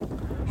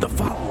The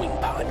following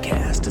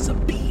podcast is a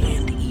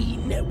B&E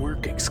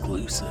Network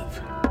exclusive.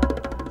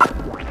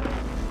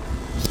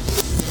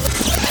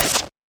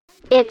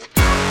 It's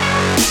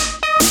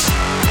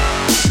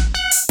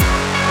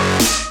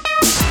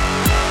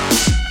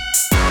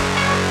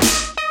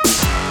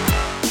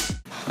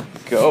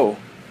Go.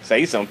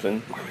 Say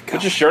something.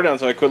 Put your shirt on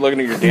so I quit looking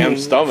at your damn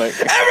stomach.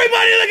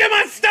 Everybody look at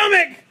my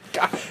stomach!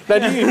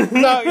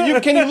 Now,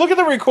 can you look at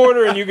the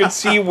recorder and you can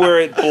see where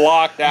it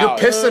blocked out?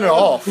 You're pissing it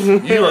off. You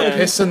are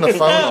pissing the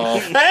phone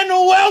off. And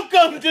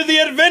welcome to the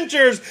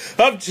adventures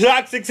of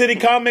Toxic City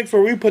Comics,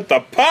 where we put the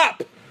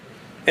pop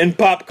in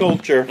pop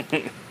culture.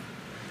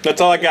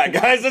 That's all I got,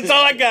 guys. That's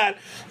all I got.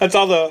 That's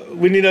all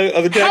we need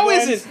other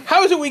taglines.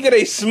 How is it we get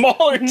a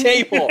smaller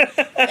table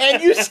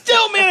and you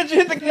still manage to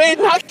hit the main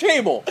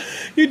table?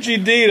 You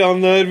GD'd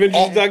on the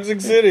Adventures of Toxic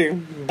City.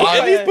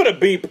 At least put a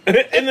beep.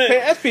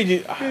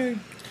 SPG.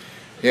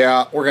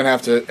 Yeah, we're going to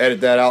have to edit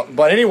that out.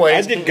 But anyway,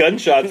 I did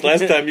gunshots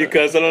last time, you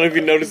cuss. I don't know if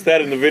you noticed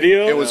that in the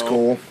video. It was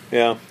cool.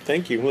 Yeah,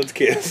 thank you. Let's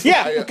kiss.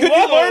 Yeah, could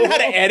you learn how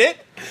to edit?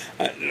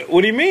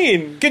 What do you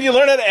mean? Could you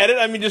learn how to edit?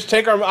 I mean, just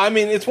take our... I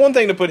mean, it's one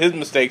thing to put his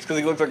mistakes because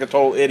he looks like a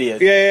total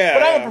idiot. Yeah.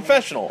 But I'm a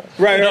professional.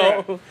 Right, you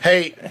know? right.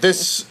 Hey,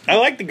 this... I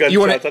like the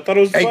gunshots. I thought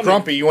it was funny. Hey,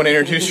 Grumpy, you want to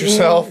introduce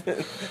yourself?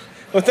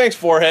 Well, thanks,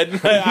 Forehead.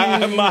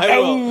 I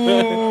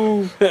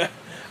will.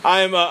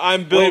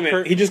 I'm Bill. Wait a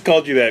minute. He just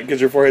called you that because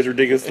your forehead's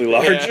ridiculously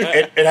large.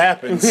 It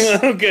happens.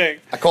 Okay.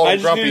 I called him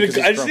Grumpy because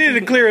he's I just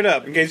needed to clear it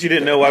up in case you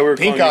didn't know why we were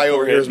Pink calling Eye you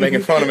over here is forehead.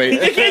 making fun of me.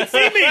 You can't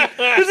see me.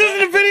 This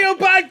isn't a video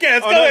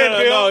podcast. Go ahead,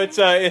 Bill. No,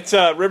 it's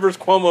Rivers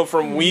Cuomo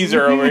from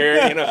Weezer over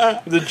here. You know,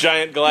 the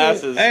giant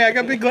glasses. Hey, I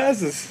got big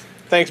glasses.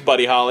 Thanks,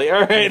 Buddy Holly.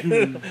 All right,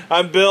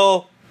 I'm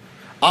Bill.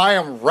 I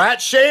am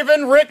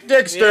Rat-Shaven Rick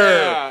Dixter.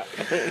 Yeah.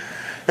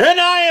 And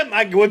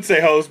I would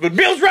say host, but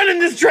Bill's running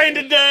this train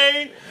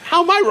today.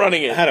 How am I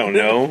running it? I don't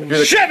know.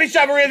 Chevy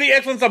Chevrolet, the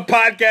excellence of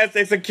podcast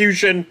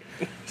execution.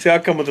 See how I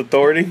come with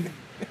authority?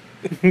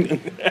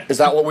 Is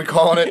that what we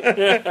calling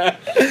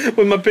it?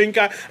 With my pink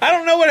eye. I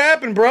don't know what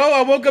happened, bro.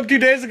 I woke up 2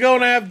 days ago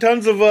and I have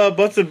tons of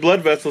busted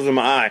blood vessels in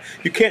my eye.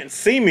 You can't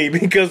see me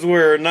because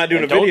we're not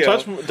doing a video.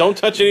 Don't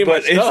touch any of my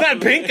But it's stuff.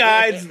 not pink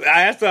eye.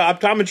 I asked the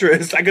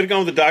optometrist. I could have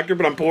gone with the doctor,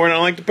 but I'm poor and I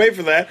don't like to pay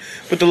for that.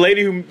 But the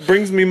lady who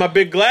brings me my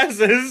big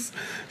glasses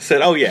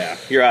said, "Oh yeah,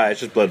 your eye is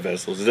just blood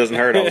vessels. It doesn't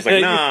hurt." I was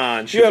like, "Nah."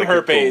 And she You was have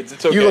like, "You're herpes. cool."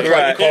 It's okay. You look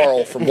Right. like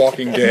Carl from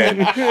Walking Dead.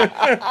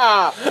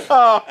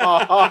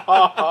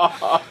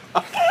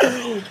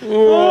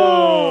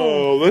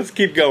 Whoa, let's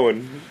keep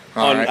going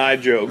All on right. eye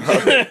jokes.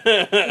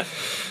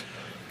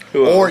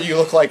 Or you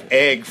look like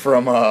Egg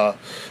from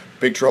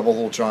Big Trouble in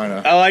Little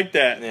China. I like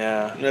that.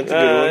 Yeah, That's a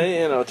good one.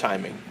 You know,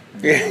 timing.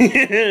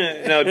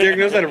 No, Derek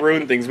knows how to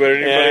ruin things better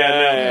than anybody I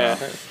know. Yeah.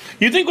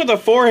 You think with a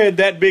forehead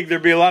that big,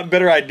 there'd be a lot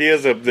better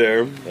ideas up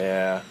there.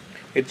 Yeah.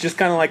 It's just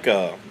kind of like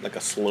a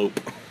slope,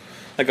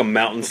 like a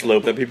mountain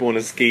slope that people want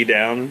to ski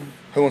down.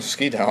 Who wants to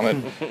ski down it?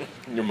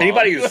 Your mom.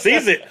 Anybody who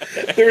sees it,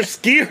 there's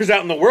skiers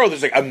out in the world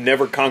that's like, I've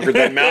never conquered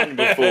that mountain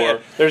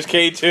before. There's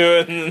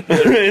K2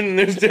 And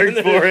there's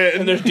Derek's forehead.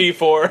 and there's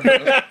D4.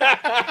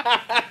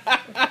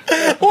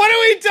 What are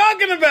we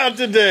talking about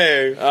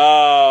today?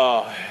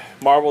 Oh,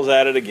 Marvel's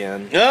at it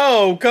again.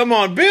 Oh, come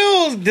on.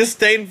 Bill's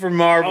disdain for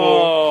Marvel.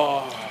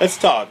 Oh. Let's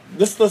talk.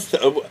 We're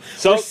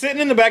sitting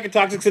in the back of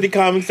Toxic City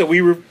Comics that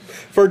we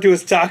refer to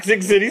as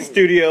Toxic City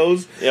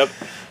Studios. Yep.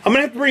 I'm going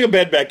to have to bring a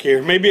bed back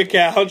here. Maybe a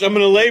couch. I'm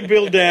going to lay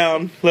Bill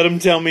down. Let him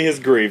tell me his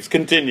griefs.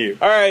 Continue.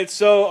 All right,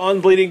 so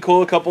on Bleeding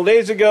Cool a couple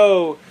days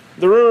ago,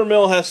 the rumor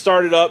mill has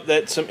started up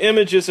that some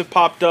images have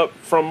popped up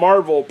from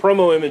Marvel,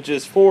 promo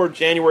images for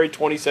January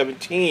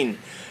 2017.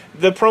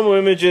 The promo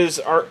images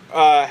are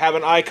have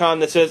an icon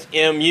that says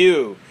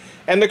MU.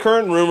 And the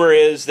current rumor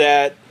is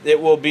that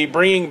it will be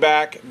bringing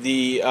back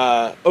the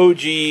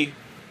OG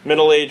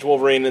middle-aged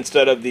Wolverine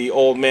instead of the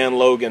old man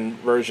Logan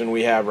version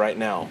we have right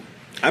now.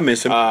 I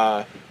miss him.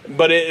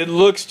 But it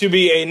looks to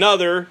be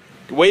another,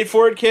 wait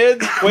for it,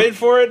 kids, wait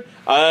for it,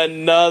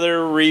 another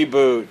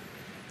reboot.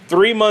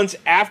 3 months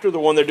after the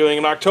one they're doing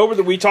in October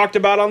that we talked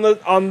about on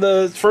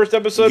the first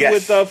episode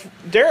Yes. with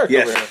Derek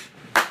over here.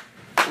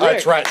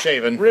 It's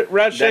Rat-Shaven.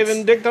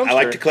 Rat-Shaven Dick Dumpster. I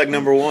like to collect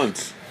number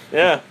ones.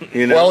 Yeah.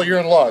 You know? Well, you're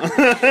in luck.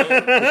 You're going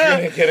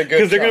to get a good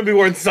Because they're going to chunk. be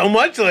worth so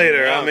much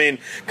later. Yeah. I mean,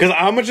 because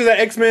how much is that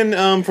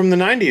X-Men from the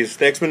 90s?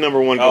 The X-Men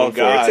number one going for?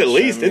 gosh, It's at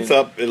least, I mean- it's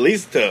up at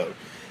least to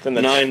Then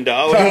the $9.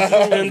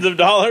 tens of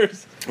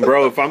dollars.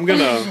 Bro, if I'm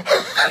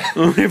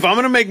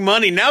gonna make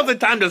money, now's the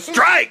time to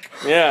strike.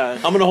 Yeah.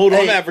 I'm gonna hold on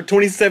Hey. to that for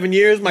 27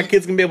 years. My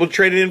kid's gonna be able to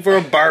trade it in for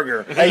a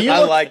burger. Hey, you I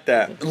look- like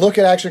that. Look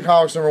at Action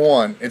Comics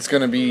 #1.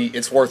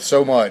 It's worth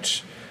so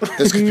much.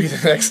 This could be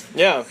the next...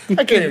 Yeah.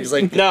 I can't even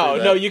like...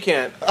 No, you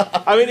can't.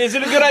 I mean, is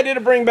it a good idea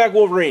to bring back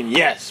Wolverine?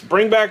 Yes.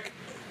 Bring back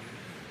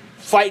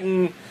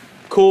fighting,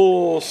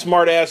 cool,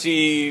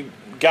 smart-assy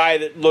guy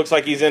that looks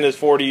like he's in his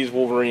 40s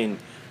Wolverine.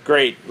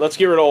 Great. Let's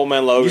get rid of Old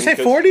Man Logan. You say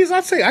 40s?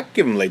 I'd say I could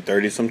give him late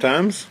 30s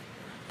sometimes.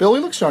 Bill, he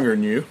looks younger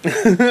than you.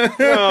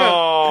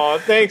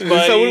 Oh, thanks,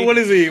 buddy. So what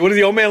is he? What is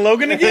he, Old Man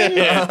Logan again?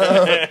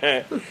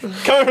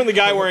 Coming from the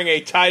guy wearing a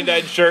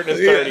tie-dyed shirt in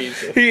his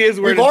 30s. He is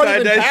wearing We've a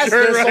already been tie-dye past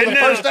shirt this right on the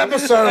now. first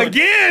episode.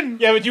 Again.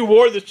 Yeah, but you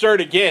wore the shirt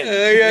again.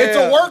 It's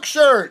a work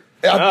shirt.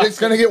 It's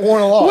going to get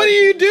worn a lot. What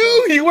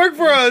do? You work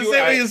for a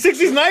You- 60s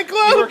You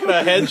nightclub? work at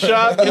a head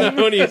shop? You know,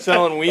 when are you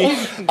selling weed?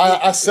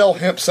 I sell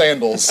hemp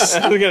sandals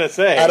I was going to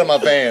say. out of my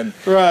van.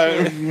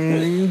 Right.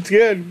 It's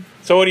good.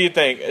 So what do you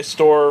think? A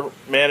store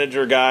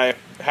manager guy,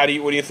 what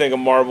do you think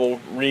of Marvel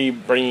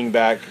bringing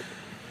back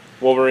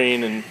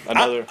Wolverine and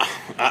another?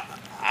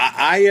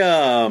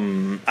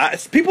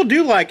 People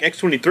do like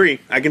X-23.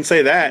 I can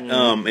say that.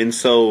 And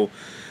so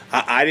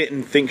I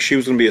didn't think she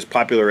was going to be as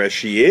popular as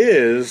she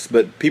is,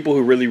 but people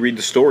who really read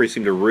the story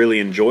seem to really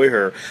enjoy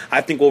her.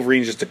 I think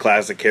Wolverine's just a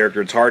classic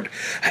character. It's hard.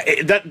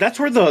 That's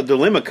where the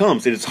dilemma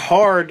comes. It's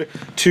hard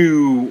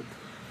to...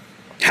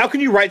 How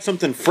can you write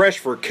something fresh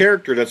for a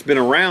character that's been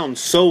around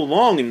so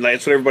long, and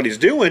that's what everybody's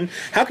doing?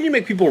 How can you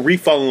make people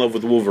re-fall in love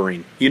with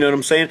Wolverine? You know what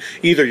I'm saying?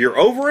 Either you're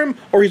over him,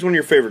 or he's one of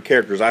your favorite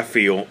characters, I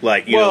feel.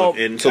 Like, you know,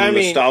 and so the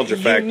nostalgia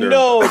factor. You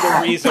know the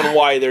reason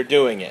why they're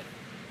doing it.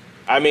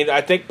 I mean,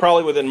 I think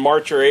probably within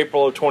March or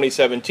April of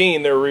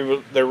 2017, they're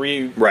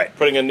Right.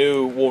 putting a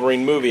new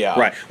Wolverine movie out.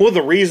 Right. Well,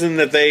 the reason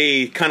that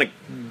they kind of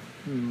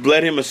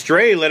let him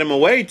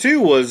away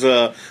too, was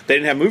they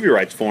didn't have movie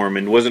rights for him,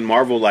 and wasn't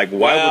Marvel like,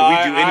 why would we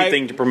do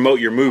anything to promote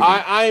your movie?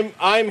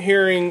 I'm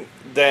hearing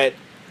that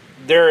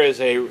there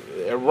is a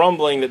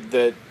rumbling that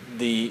the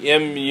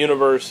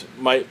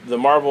the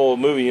Marvel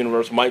movie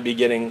universe might be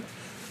getting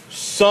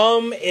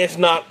some, if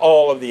not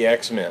all, of the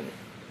X-Men.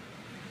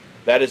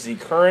 That is the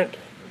current.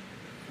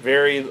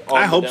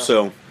 I hope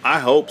so.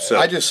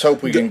 I just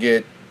hope we can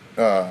get...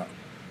 Why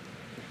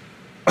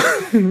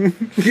do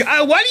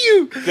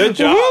you... Good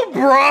job. Who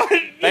brought...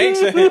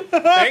 Thanks,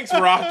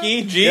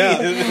 Rocky.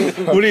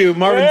 Jeez. What are you,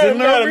 Marvin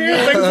Zindler over here?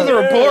 Thanks for the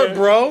report,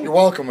 bro. You're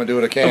welcome to do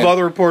what I can. Of all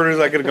the reporters,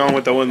 I could have gone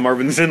with the one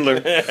Marvin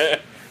Zindler.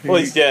 Well,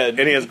 he's dead.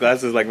 And he has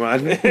glasses like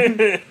mine.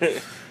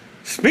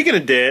 Speaking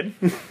of dead.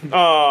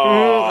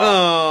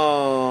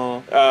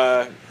 Oh.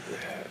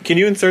 Can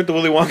you insert the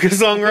Willy Wonka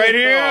song right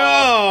here?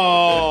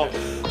 Oh.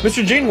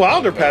 Mr. Gene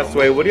Wilder passed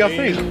away. What do y'all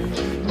think?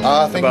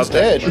 I think he's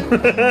dead.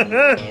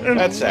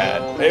 That's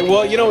sad. Hey,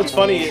 well, you know what's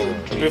funny?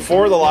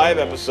 Before the live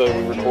episode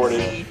we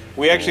recorded,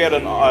 we actually had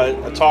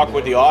a talk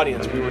with the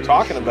audience. We were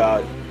talking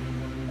about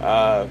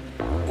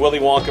Willy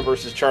Wonka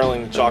versus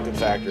Charlie and the Chocolate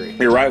Factory.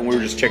 You're right. We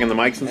were just checking the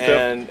mics and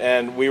stuff.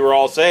 And we were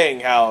all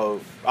saying how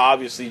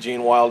obviously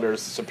Gene Wilder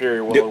is the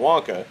superior Willy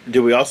Wonka.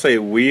 Did we all say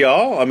we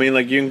all? I mean,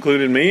 like you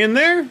included me in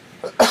there?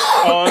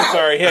 Oh, I'm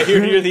sorry. Yeah,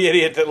 you're the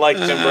idiot that likes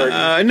Tim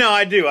Burton. No,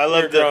 I do. I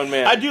love You're a grown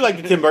man. I do like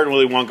the Tim Burton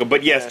Willy Wonka,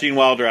 but yes, Gene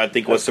Wilder I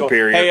think was That's cool.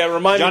 superior. Hey,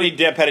 remind Johnny me-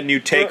 Depp had a new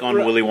take on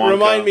Willy Wonka.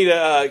 Remind me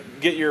to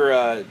get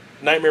your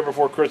Nightmare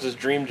Before Christmas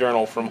Dream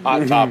Journal from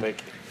Hot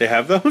Topic. They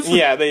have those?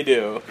 Yeah, they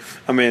do.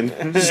 I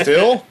mean,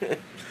 Still?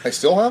 They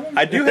still have them?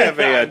 I do have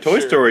a I'm Toy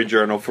sure. Story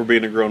journal for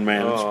being a grown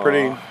man. It's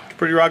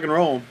pretty rock and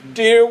roll.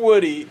 Dear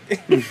Woody.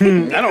 I've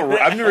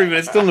never even,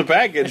 it's still in the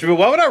package, but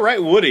why would I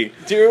write Woody?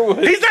 Dear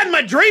Woody. He's not in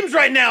my dreams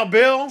right now,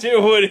 Bill.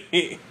 Dear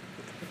Woody.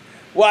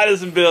 Why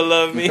doesn't Bill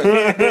love me?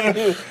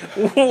 That's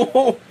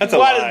a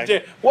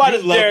lie. Why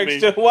You love me.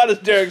 does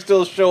Derek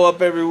still show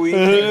up every week?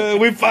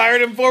 We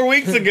fired him 4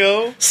 weeks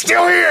ago.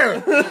 Still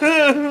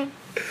here!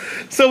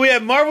 So we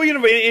have Marvel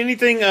University.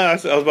 Anything? I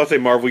was about to say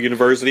Marvel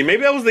University.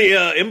 Maybe that was the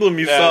emblem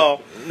you saw.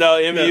 No,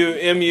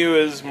 MU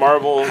is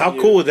Marvel. How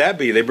cool would that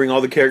be? They bring all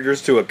the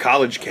characters to a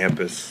college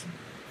campus.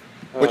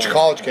 Which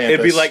college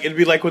campus? It'd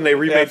be like when they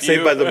remade FU.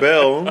 Saved by the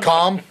Bell.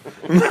 Com?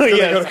 Yeah,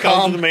 go it's to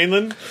called Com? to the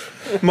mainland.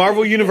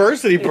 Marvel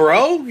University,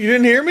 bro. You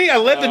didn't hear me? I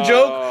led the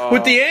joke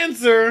with the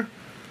answer.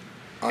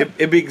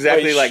 It'd be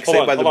exactly Wait, like hold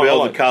Saved on, by the hold on, Bell,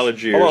 hold the on.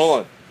 college years.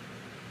 Hold on.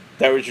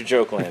 That was your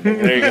joke landing.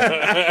 There you go.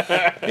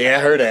 Yeah,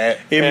 I heard that.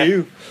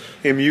 MU,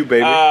 baby.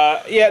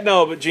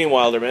 But Gene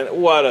Wilder, man,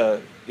 what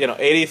a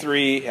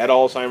 83 had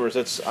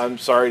Alzheimer's. I'm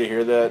sorry to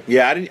hear that.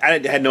 Yeah, I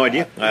had no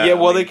idea.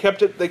 They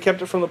kept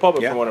it from the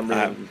public from what I'm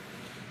reading.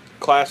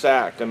 Class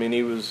act. I mean,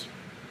 he was,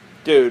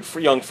 dude,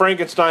 for Young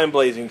Frankenstein,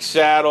 Blazing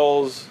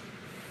Saddles.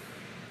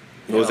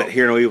 What was that?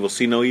 Hear No Evil,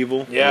 See No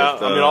Evil? Yeah,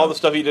 With, I mean, all the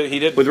stuff he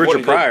did with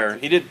Richard Pryor.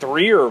 He did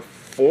 3 or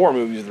 4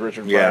 movies with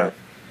Richard Pryor. Yeah.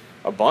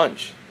 A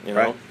bunch, you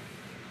know.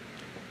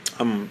 Right.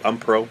 I'm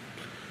pro.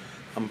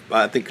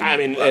 I think. I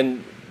mean,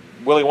 and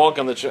Willy Wonka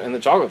and the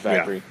Chocolate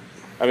Factory. Yeah.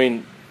 I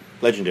mean,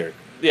 legendary.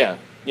 yeah,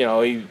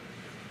 he.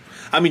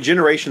 I mean,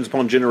 generations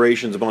upon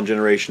generations upon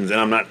generations, and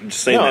I'm not just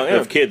saying that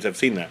if kids have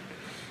seen that,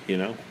 you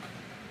know.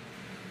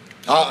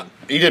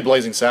 He did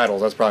Blazing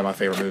Saddles. That's probably my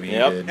favorite movie he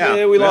did.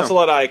 Yeah, we lost a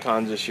lot of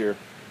icons this year.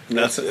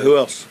 That's who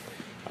else?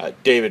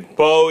 David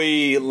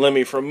Bowie,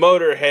 Lemmy from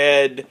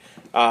Motorhead.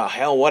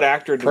 What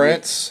actor?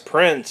 Prince.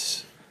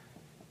 Prince.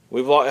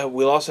 We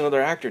lost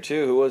another actor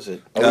too. Who was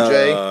it?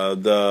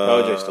 OJ.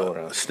 OJ's still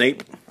around.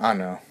 Snape. I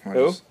know.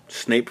 Who?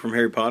 Snape from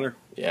Harry Potter.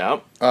 Yeah.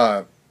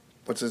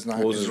 What's his name?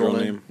 What was his real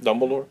name?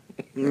 Dumbledore.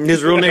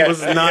 His real name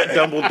was not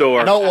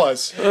Dumbledore. No, it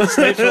was.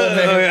 Snape's real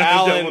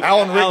name.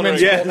 Alan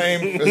Rickman's yes. real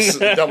name is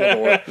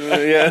Dumbledore.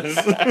 Yes.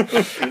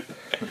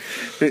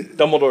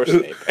 Dumbledore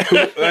Snape.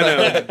 I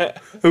know.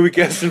 Who are we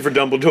casting for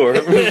Dumbledore?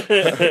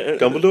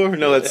 Dumbledore?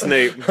 No, that's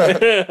Snape.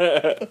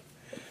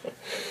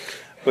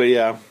 But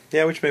yeah,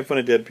 which made fun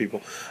of dead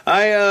people.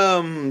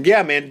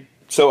 Yeah, man.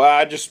 So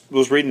I just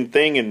was reading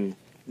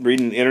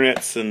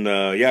internets, and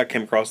I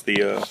came across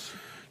the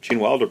Gene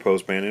Wilder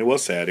post, man. And it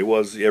was sad. It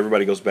was,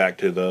 everybody goes back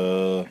to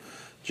the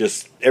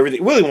just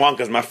everything. Willy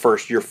Wonka's my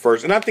first,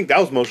 and I think that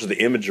was most of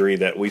the imagery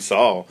that we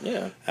saw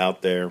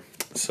out there.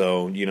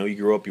 So you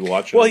grew up, you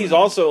watch it. Well, he's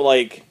also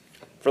like,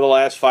 for the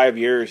last 5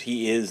 years,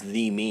 he is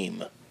the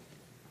meme.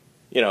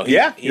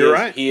 You're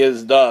right. He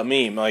is the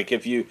meme. Like,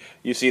 if you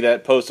see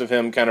that post of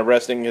him kind of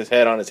resting his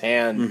head on his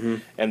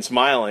hand and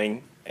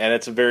smiling, and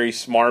it's a very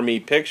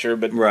smarmy picture,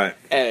 but right.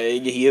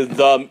 He is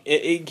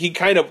he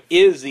kind of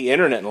is the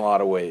internet in a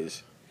lot of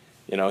ways.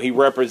 He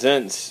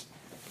represents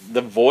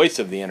the voice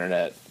of the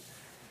internet.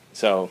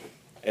 So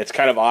it's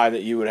kind of odd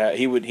that you would have.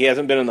 He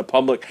hasn't been in the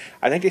public.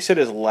 I think they said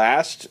his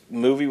last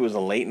movie was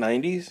the late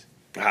 90s.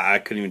 I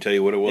couldn't even tell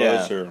you what it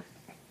was. Yeah. Or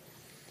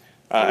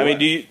I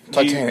mean,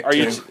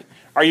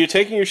 are you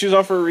taking your shoes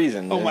off for a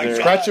reason? Oh my God.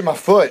 Scratching my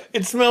foot.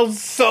 It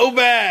smells so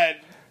bad.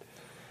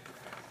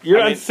 You're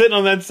not sitting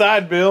on that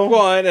side, Bill.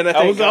 Well, and I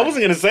think I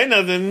wasn't going to say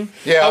nothing.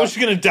 Yeah. I was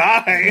going to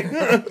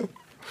die.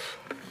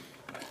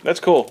 That's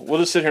cool.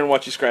 We'll just sit here and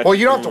watch you scratch. Well,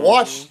 you don't have to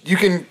watch. You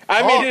can.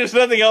 I mean, there's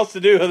nothing else to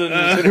do other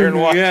than sit here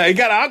and watch. Yeah, it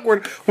got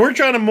awkward. We're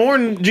trying to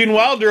mourn Gene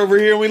Wilder over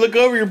here, and we look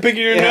over, you're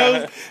picking your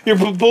nose, you're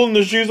pulling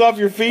the shoes off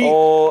your feet.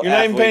 Oh, you're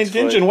not even paying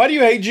attention. Foot. Why do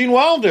you hate Gene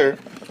Wilder?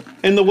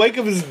 In the wake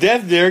of his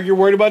death, Derek, you're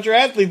worried about your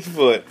athlete's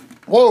foot.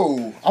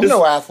 Whoa, I'm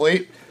no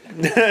athlete.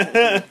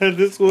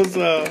 This was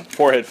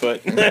forehead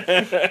foot.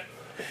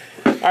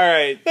 All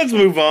right, let's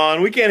move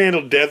on. We can't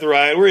handle death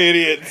right. We're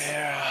idiots.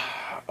 Yeah.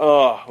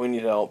 Oh, we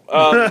need help.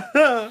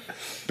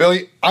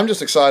 Billy, I'm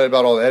just excited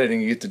about all the editing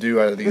you get to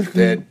do out of these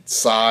dead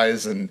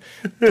sighs and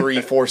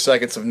 3-4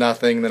 seconds of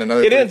nothing. Then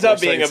another. It ends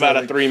up being about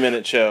a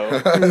 3-minute show,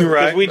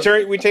 right? We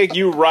take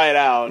you right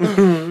out,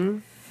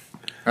 and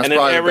then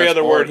every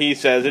other word he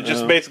says, it's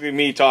just basically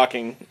me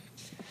talking.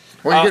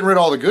 Well, you're getting rid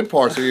of all the good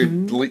parts, so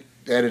you're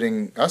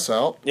editing us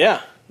out.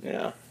 Yeah.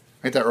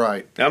 Ain't that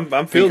right?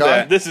 I'm feeling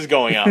that. This is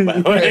going out, by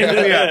the way.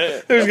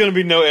 Yeah, there's going to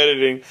be no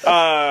editing.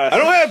 I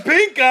don't have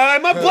pink eye.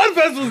 My blood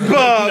vessel's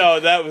bugged. No,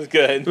 that was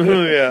good.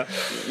 Yeah.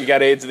 You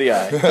got AIDS of the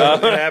eye. It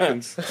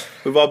happens.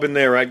 We've all been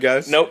there, right,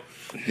 guys? Nope.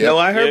 Yep. No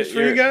eye herps for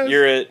you guys?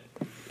 You're at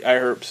eye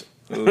herps.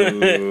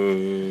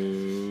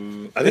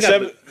 I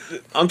think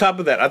on top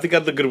of that, I think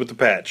I'd look good with the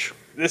patch.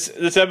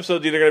 This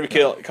episode's either going to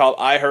be called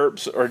Eye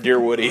Herps or Dear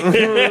Woody.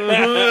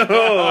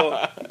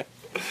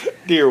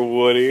 Dear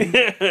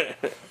Woody.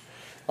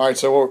 All right,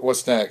 so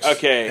what's next?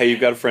 Okay. Hey, you've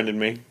got a friend in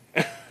me.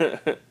 I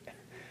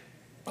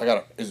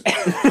got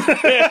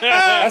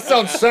that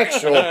sounds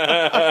sexual.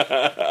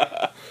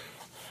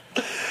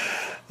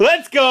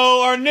 Let's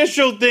go. Our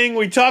initial thing,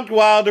 we talked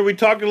Wilder. We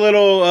talked a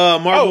little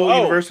Marvel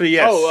University.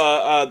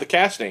 Yes. The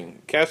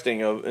casting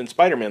in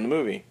Spider-Man the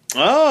movie.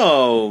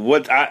 Oh,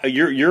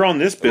 you're on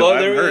this, Bill?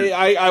 Well,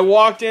 I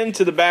walked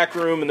into the back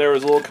room and there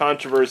was a little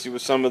controversy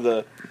with some of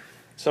the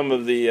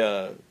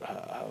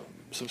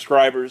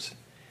subscribers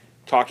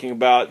talking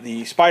about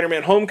the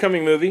Spider-Man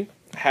Homecoming movie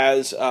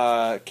has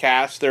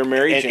cast their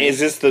Mary Jane. Is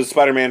this the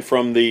Spider-Man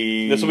from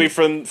the? This will be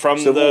from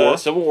the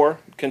Civil War,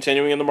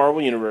 continuing in the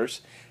Marvel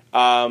universe.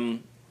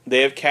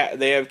 They have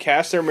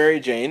cast their Mary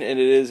Jane, and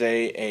it is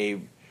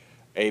a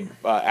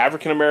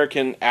African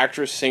American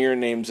actress singer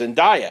named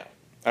Zendaya.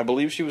 I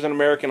believe she was an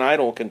American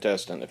Idol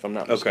contestant, if I'm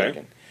not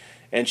mistaken.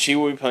 And she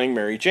will be playing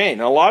Mary Jane.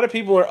 Now, a lot of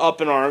people are up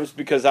in arms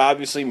because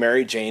obviously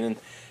Mary Jane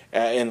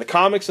in the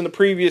comics and the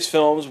previous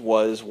films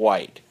was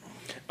white.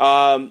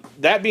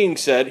 That being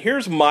said,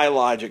 here's my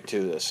logic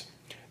to this.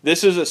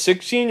 This is a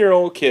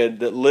 16-year-old kid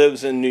that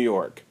lives in New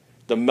York,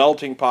 the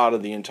melting pot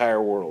of the entire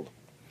world.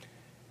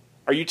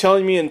 Are you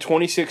telling me in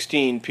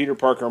 2016 Peter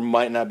Parker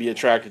might not be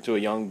attracted to a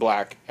young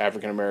black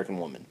African-American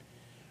woman?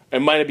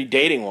 And might not be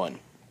dating one.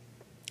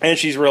 And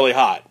she's really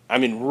hot. I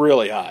mean,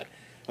 really hot.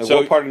 So,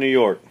 what part of New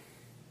York?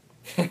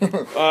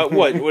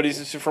 What is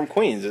this from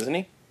Queens, isn't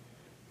he?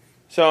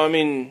 So, I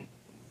mean,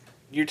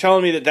 you're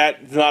telling me that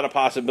that's not a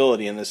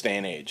possibility in this day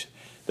and age.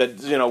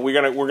 That,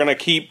 we're gonna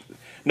keep...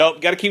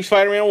 Nope, got to keep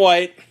Spider-Man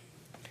white.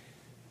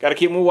 Got to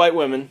keep him with white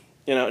women.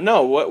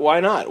 No, why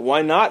not?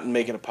 Why not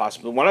make it a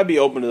possibility? Why not be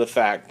open to the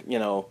fact,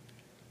 that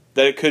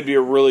it could be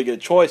a really good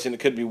choice and it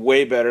could be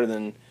way better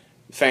than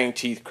Fang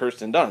Teeth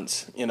Kirsten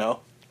Dunst,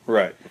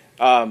 Right.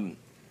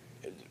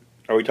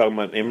 Are we talking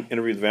about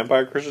Interview with the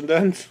Vampire Kirsten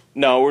Dunst?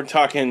 No, we're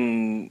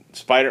talking the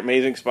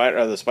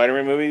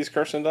Spider-Man movies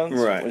Kirsten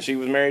Dunst? Right. When she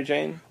was Mary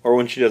Jane? Or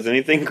when she does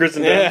anything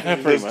Kirsten Dunst? Yeah,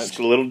 pretty much. Just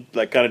a little,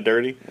 kind of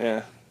dirty?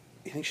 Yeah.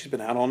 You think she's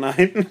been out all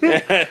night?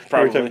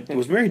 Probably.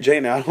 Was Mary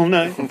Jane out all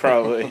night?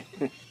 Probably.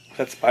 Is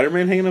that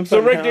Spider-Man hanging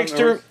upside So, Rick down?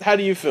 Dixter, how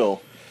do you feel?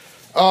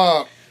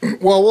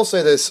 Well, we'll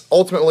say this.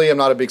 Ultimately, I'm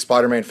not a big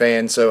Spider-Man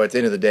fan, so at the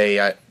end of the day,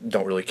 I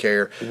don't really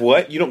care.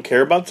 What? You don't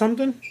care about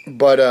something?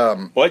 But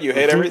What, you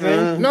hate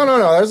everything? no.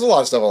 There's a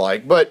lot of stuff I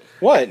like. But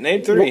What?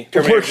 Name 3.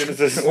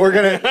 we're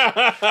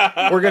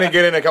gonna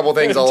get in a couple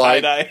things I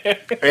like. Tie-dye.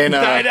 And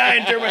Tie-dye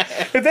and Terminator.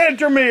 If that had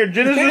Terminator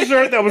Genesis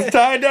shirt that was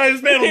tie-dye,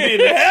 this man would be in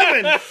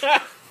heaven.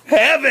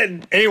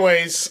 Heaven.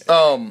 anyways,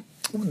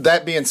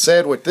 that being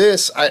said, with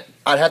this, I'd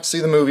have to see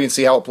the movie and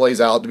see how it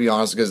plays out. To be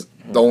honest, because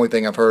the only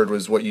thing I've heard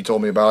was what you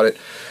told me about it.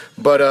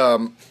 But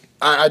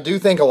I do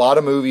think a lot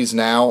of movies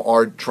now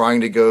are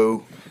trying to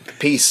go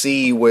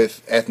PC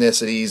with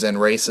ethnicities and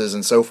races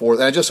and so forth.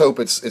 And I just hope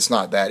it's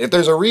not that. If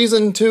there's a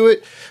reason to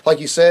it, like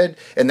you said,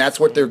 and that's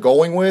what they're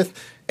going with,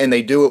 and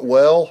they do it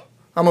well,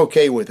 I'm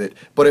okay with it.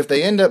 But if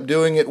they end up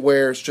doing it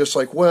where it's just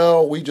like,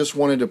 well, we just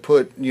wanted to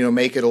put,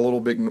 make it a little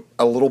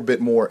bit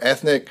more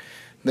ethnic,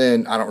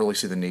 then I don't really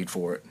see the need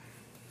for it.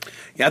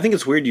 Yeah, I think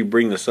it's weird you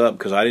bring this up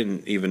because I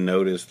didn't even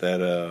notice that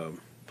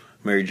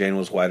Mary Jane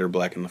was white or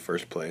black in the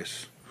first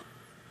place.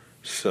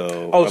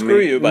 So, Screw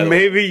you, by the way.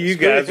 Maybe you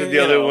guys are the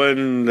other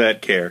one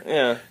that care.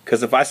 Yeah.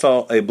 Because if I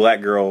saw a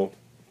black girl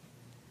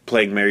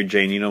playing Mary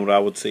Jane, you know what I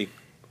would see?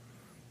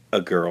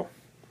 A girl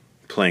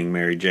playing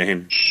Mary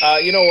Jane.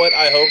 You know what?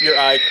 I hope your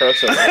eye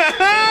crosses.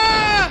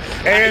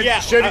 And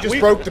Chevy just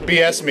broke the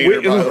BS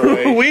meter, by the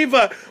way.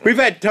 We've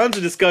had tons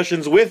of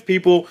discussions with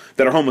people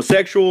that are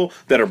homosexual,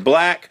 that are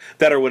black,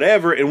 that are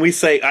whatever, and we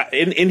say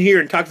in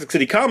here in Toxic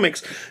City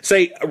Comics,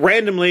 say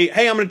randomly,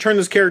 "Hey, I'm going to turn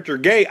this character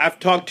gay." I've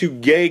talked to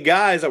gay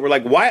guys that were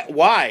like,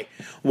 "Why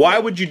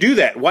would you do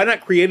that? Why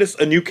not create us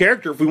a new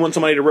character if we want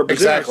somebody to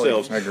represent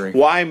ourselves? I agree.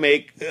 Why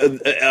make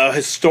a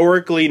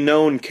historically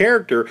known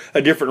character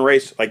a different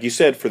race, like you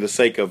said, for the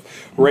sake of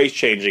race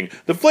changing?"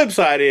 The flip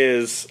side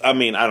is, I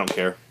don't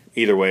care.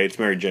 Either way, it's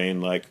Mary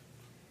Jane.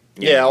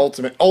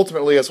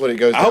 Ultimately, that's what it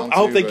goes down to.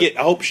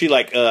 I hope she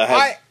has.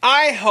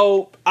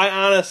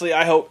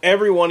 I hope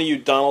every one of you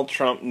Donald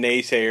Trump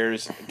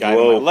naysayers, guy to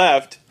my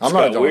left, I'm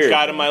not a Donald Trump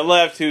guy to my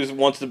left who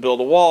wants to build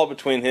a wall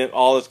between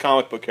all his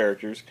comic book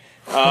characters.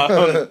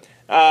 I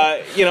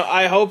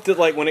hope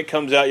that when it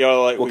comes out, y'all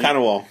are like, what kind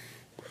of wall?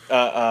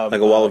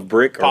 Like a wall of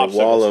brick or a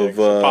wall of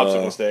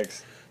popsicle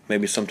sticks.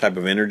 Maybe some type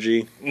of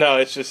energy. No,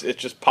 it's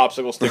just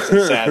popsicle sticks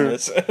and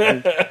sadness.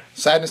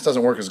 Sadness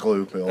doesn't work as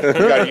glue, Bill. You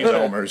gotta use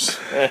Elmer's.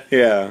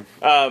 Yeah.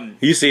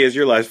 You see, as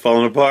your life's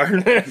falling apart,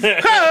 because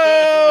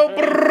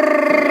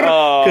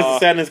the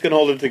sadness can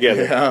hold it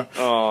together. Yeah.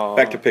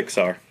 Back to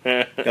Pixar.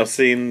 Y'all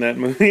seen that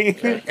movie?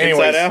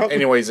 Inside Out.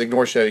 Anyways,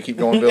 ignore Chevy. Keep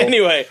going, Bill.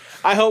 Anyway,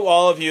 I hope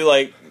all of you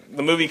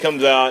the movie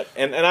comes out,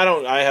 and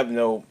I have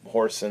no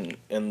horse in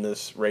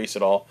this race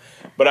at all,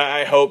 but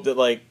I hope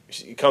that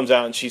she comes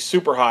out and she's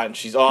super hot and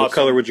she's awesome. What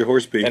color would your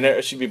horse be?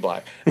 And she'd be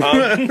black.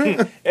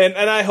 And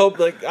I hope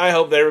that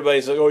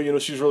everybody's like, oh,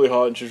 she's really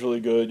hot and she's really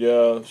good.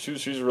 Yeah,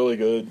 she's really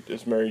good.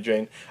 It's Mary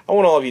Jane. I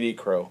want all of you to eat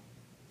crow.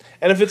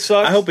 And if it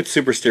sucks, I hope it's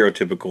super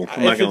stereotypical.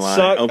 I'm not gonna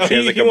lie. I hope she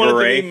has a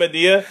beret.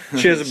 Medea.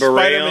 She has a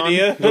beret on,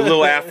 Medea. with a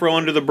little afro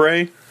under the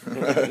beret.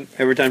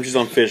 Every time she's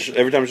on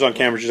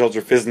camera, she holds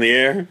her fist in the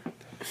air.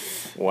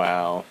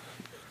 Wow.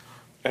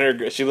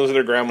 And she lives with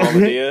her grandma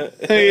Medea.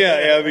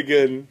 Yeah, that'd be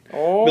good.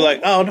 Oh. Be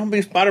like, oh, don't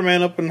be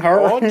Spider-Man up in her.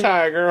 Oh,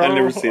 tiger. I've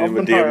never seen a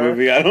Medea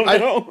movie. I don't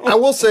know. I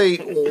will say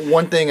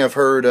one thing I've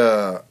heard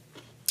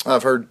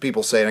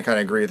people say, and I kind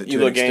of agree with it to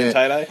an extent. You look gay in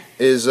tie-dye?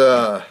 Is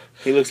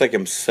he looks like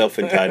himself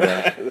in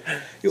tie-dye.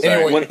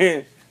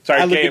 Anyway,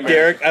 sorry, I look at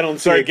Derek. I don't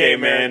see a gay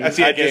man. I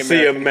just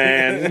see a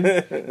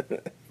man.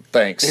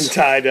 Thanks. In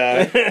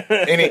tie-dye.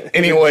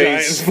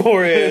 Anyways.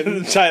 Forehead.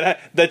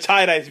 The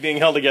tie-dye is being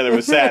held together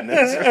with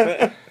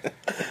sadness.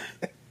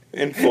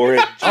 And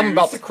forehead. I'm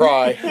about to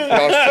cry.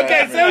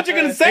 Okay, say what you're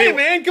going to say,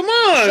 man. Come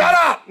on. Shut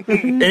up!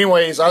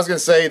 Anyways, I was going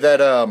to say that,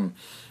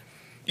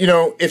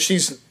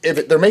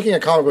 if they're making a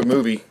comic book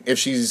movie, if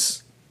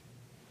she's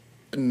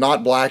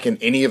not black in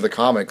any of the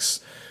comics,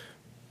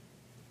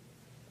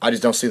 I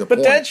just don't see the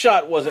point. But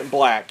Deadshot wasn't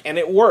black, and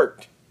it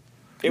worked.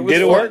 Did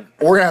it work?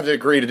 We're going to have to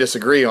agree to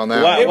disagree on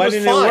that. Why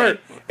didn't it work?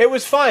 It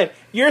was fine.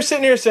 You're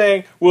sitting here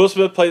saying Will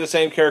Smith played the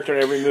same character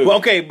in every movie. Well,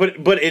 okay, but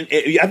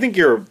I think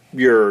you're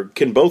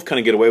can both kind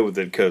of get away with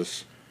it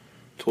because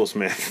it's Will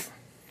Smith.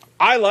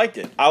 I liked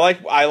it. I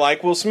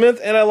like Will Smith,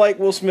 and I like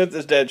Will Smith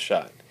as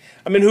Deadshot.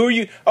 Who are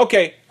you?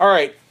 Okay, all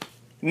right.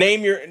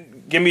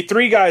 Give me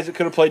 3 guys that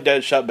could have played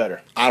Deadshot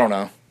better. I don't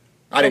know.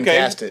 I didn't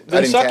cast it.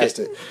 Then suck it.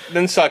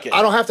 Then suck it.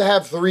 I don't have to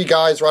have 3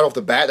 guys right off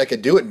the bat that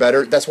could do it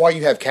better. That's why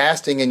you have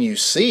casting and you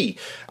see.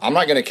 I'm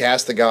not going to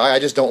cast the guy. I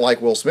just don't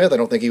like Will Smith. I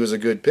don't think he was a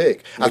good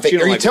pick. Are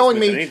you telling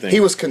me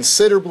he was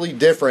considerably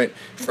different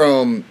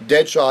from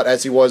Deadshot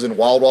as he was in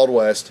Wild Wild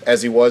West,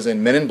 as he was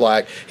in Men in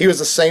Black? He was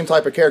the same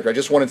type of character. I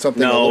just wanted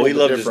something a little bit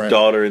different. No, he loved his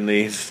daughter in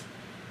these.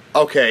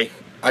 Okay.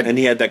 And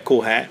he had that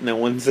cool hat in that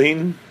one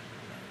scene.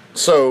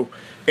 So,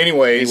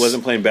 anyways. He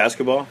wasn't playing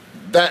basketball?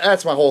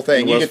 That's my whole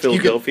thing.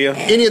 Philadelphia.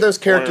 Any of those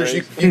characters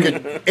you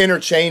could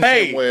interchange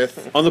him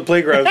with. On the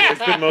playground, he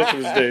spent most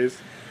of his days.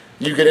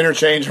 You could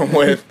interchange them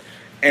with,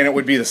 and it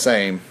would be the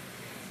same.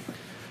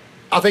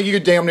 I think you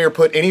could damn near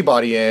put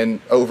anybody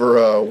in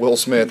over Will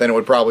Smith, and it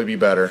would probably be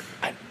better.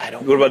 I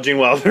don't. What about Gene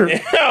Wilder?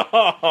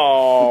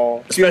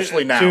 Oh,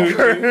 Especially now.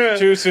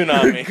 True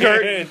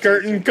tsunami.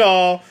 Curtain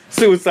call,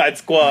 Suicide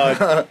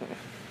Squad.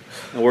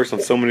 It works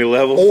on so many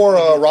levels.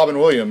 Or Robin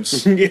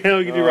Williams. Yeah,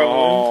 we can do Robin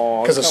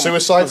Williams. Because of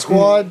Suicide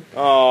Squad?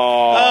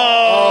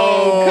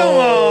 Oh, come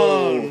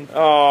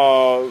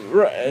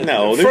on.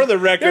 No, for the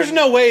record, there's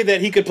no way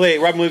that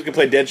Robin Williams could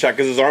play Deadshot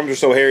because his arms are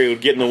so hairy it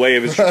would get in the way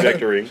of his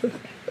trajectory.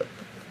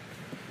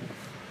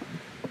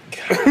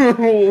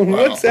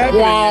 What's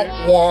happening?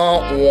 Wah,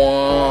 wah,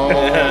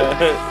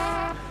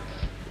 wah.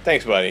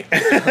 Thanks, buddy.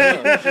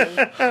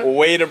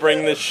 Way to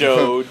bring the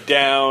show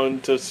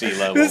down to sea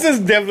level. This is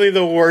definitely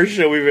the worst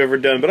show we've ever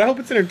done, but I hope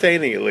it's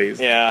entertaining at least.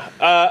 Yeah.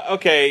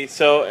 Okay,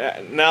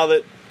 so now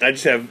that... I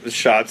just have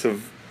shots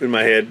of, in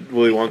my head,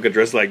 Willy Wonka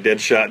dressed like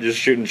Deadshot, just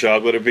shooting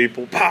chocolate at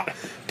people. Pow!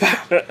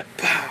 Pow!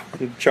 Pow!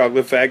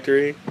 Chocolate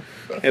factory.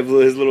 Have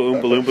his little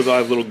Oompa Loompas all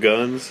have little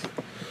guns.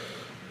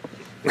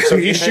 So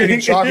he's shooting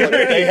chocolate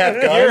and they have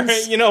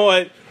guns? You know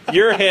what?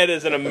 Your head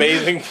is an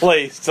amazing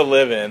place to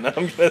live in, I'm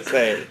going to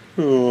say.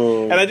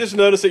 Oh. And I just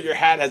noticed that your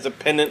hat has a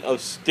pendant of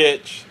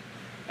Stitch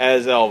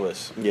as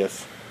Elvis.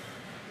 Yes.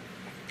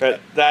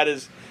 That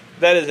is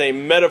a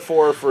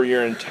metaphor for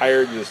your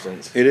entire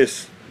existence. It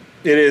is.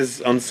 It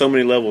is on so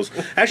many levels.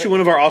 Actually,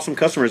 one of our awesome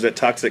customers at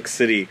Toxic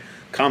City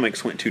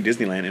Comics went to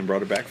Disneyland and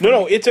brought it back.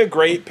 No, it's a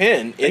great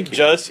pin. It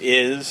just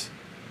is...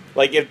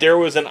 Like, if there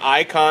was an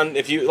icon,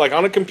 if you, like,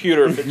 on a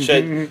computer, if it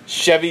said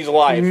Chevy's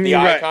life, the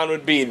icon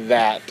would be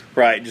that.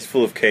 Right, just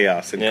full of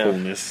chaos and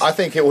coolness. I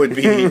think it would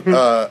be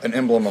an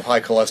emblem of high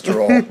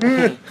cholesterol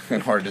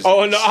and heart disease.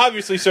 Oh, no,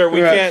 obviously, sir,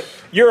 we can't.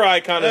 Your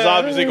icon is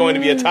obviously going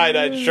to be a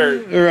tie-dyed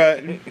shirt.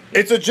 Right.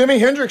 It's a Jimi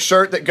Hendrix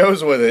shirt that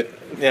goes with it.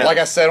 Yeah. Like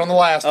I said on the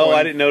last one. Oh,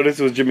 I didn't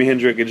notice it was Jimi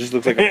Hendrix. It just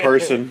looks like a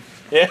person.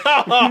 Yeah.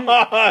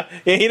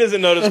 Yeah, he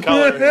doesn't notice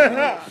color.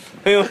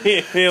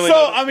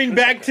 I mean,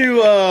 back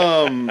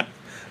to...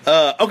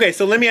 okay,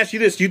 so let me ask you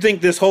this. Do you think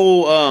this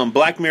whole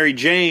Black Mary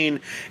Jane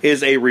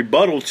is a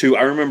rebuttal to,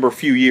 I remember a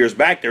few years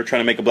back they were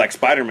trying to make a black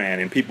Spider-Man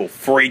and people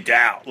freaked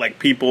out. Like,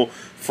 people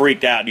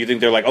freaked out. Do you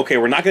think they're like, okay,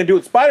 we're not going to do it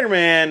with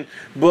Spider-Man,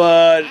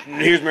 but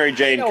here's Mary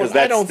Jane because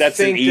that's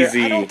an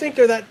easy... I don't think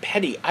they're that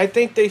petty. I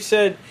think they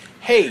said,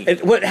 hey...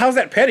 how's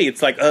that petty?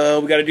 It's like,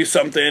 we got to do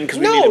something because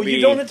we need to be... No,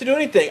 you don't have to do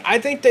anything. I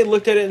think they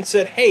looked at it and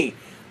said, hey,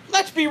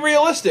 let's be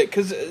realistic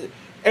because...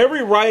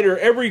 Every writer,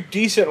 every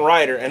decent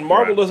writer, and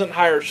Marvel doesn't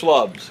hire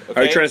schlubs. Okay?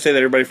 Are you trying to say that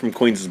everybody from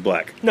Queens is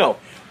black? No.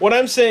 What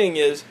I'm saying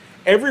is,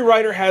 every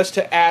writer has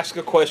to ask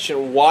a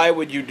question, why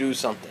would you do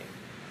something?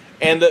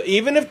 And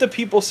even if the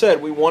people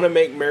said, we want to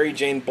make Mary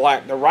Jane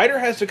black, the writer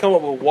has to come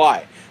up with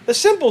why. The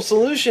simple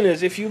solution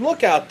is, if you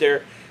look out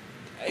there,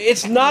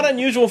 it's not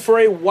unusual for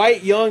a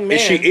white young man...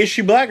 Is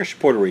she black or is she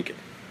Puerto Rican?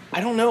 I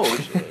don't know.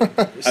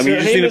 I mean,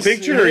 you seen a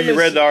picture or you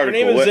read the article?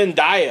 Her name is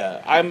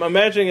Zendaya. I'm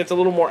imagining it's a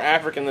little more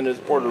African than it's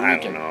Puerto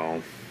Rican. I don't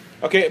know.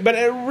 Okay, but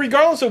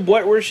regardless of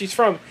where she's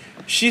from,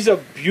 she's a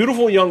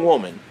beautiful young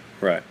woman.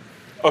 Right.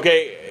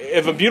 Okay,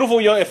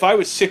 if I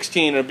was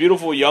 16 and a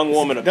beautiful young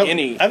woman of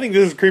any... I think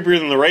this is creepier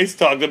than the race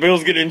talk that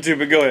Bill's getting into,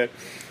 but go ahead.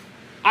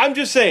 I'm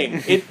just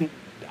saying,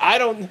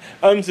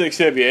 I'm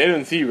 6 I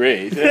don't see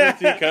race. I don't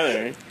see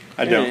color.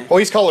 I don't. Well,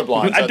 he's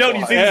colorblind. I don't.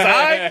 You see his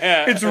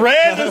eye? It's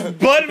red. It's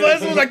blood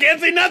vessels. I can't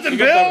see nothing, You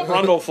Bill. got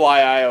that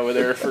Brundlefly eye over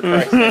there, for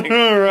Christ's sake.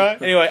 All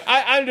right. Anyway,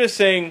 I'm just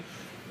saying,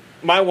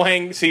 my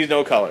Wang sees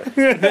no color.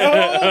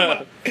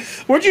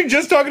 Weren't you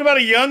just talking about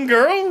a young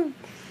girl?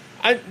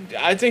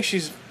 I think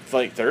she's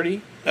like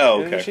 30.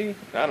 Oh, okay. Isn't she?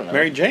 I don't know.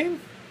 Mary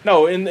Jane?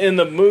 No, in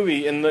the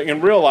movie,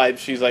 in real life,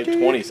 she's like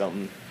 20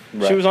 something.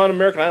 Right. She was on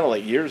American Idol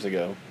like years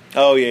ago.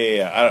 Oh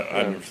yeah.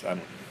 I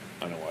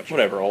don't watch it.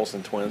 Whatever,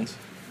 Olsen twins.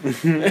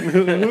 What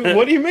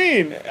do you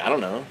mean? I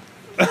don't know.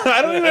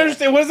 I don't even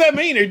understand. What does that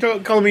mean? Are you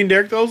calling me and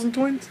Derek the Olsen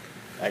twins?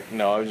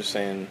 No, I was just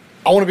saying.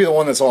 I want to be the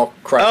one that's all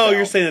cracked out.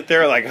 You're saying that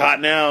they're like hot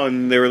now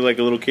and they were like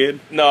a little kid?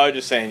 No, I was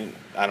just saying.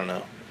 I don't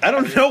know. I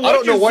don't know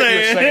what you're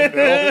saying,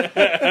 Bill.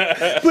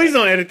 Please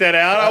don't edit that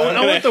out.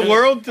 I want the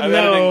world to I'm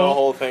editing the know.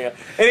 whole thing out.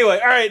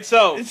 Anyway, all right,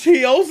 so.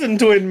 She Olsen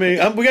twinned me.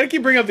 We got to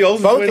keep bringing up the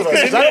Olsen Both twins. of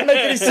us. That doesn't make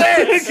any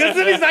sense. Because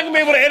then he's not going to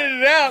be able to edit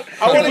it out.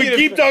 I want if we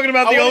keep talking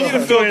about the I want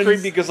Olsen you to feel twins.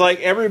 creepy because, like,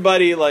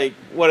 everybody, like,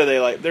 what are they,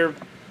 like? They're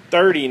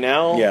 30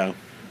 now. Yeah.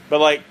 But,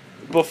 like,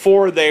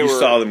 before they You were.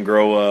 saw them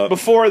grow up.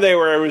 Before they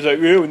were, everyone's like,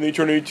 yeah, when they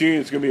turn 18,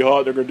 it's going to be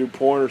hot, they're going to do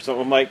porn or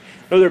something. I'm like,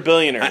 no, they're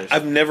billionaires.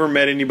 I've never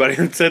met anybody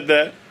that said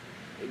that.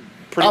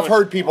 I've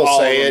heard people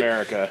say it,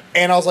 America.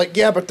 and I was like,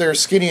 yeah, but they're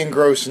skinny and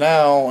gross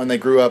now, and they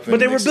grew up. But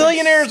they were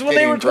billionaires when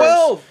they were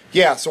 12.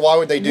 Yeah, so why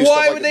would they do? Why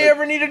stuff would like they that?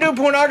 ever need to do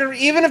pornography?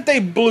 Even if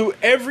they blew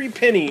every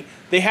penny,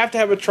 they have to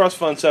have a trust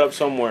fund set up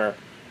somewhere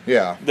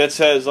Yeah, that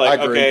says, like,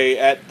 I agree. okay,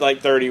 at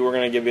like 30, we're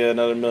going to give you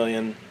another $1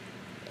 million,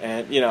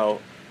 and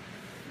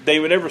they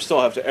would never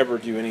still have to ever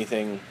do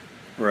anything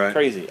Right.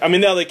 crazy. I mean,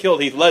 now they killed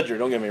Heath Ledger.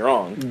 Don't get me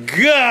wrong.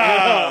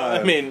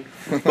 God! I mean,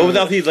 But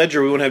without Heath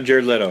Ledger, we wouldn't have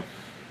Jared Leto.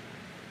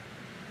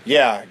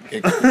 yeah,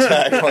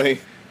 exactly.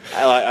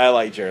 I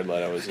like Jared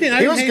Leto.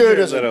 He was good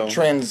as a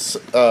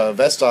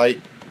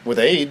transvestite with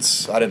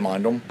AIDS. I didn't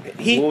mind him.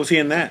 What was he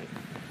in that?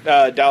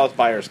 Dallas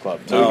Buyers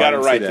Club. So we got it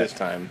right this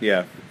time.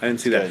 Yeah, I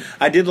didn't see that.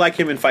 I did like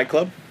him in Fight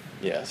Club.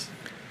 Yes.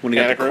 When he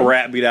got the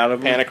crap beat out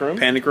of him.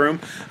 Panic Room.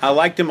 I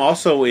liked him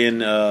also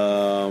in,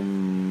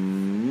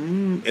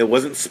 it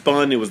wasn't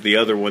Spun, it was the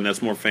other one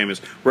that's more famous.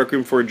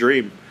 Requiem for a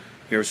Dream.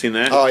 You ever seen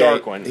that? Oh,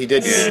 Dark one. He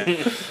did.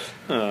 Yeah.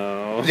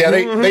 Oh. Yeah,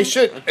 they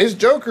should. His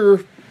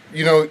Joker,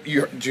 did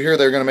you hear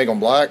they're going to make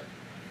him black?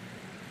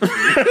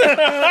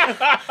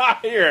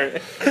 Here.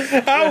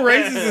 How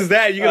racist is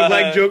that? You got a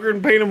black Joker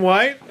and paint him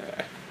white?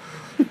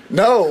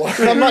 No,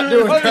 I'm not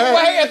doing that.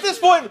 Hey, at this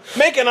point,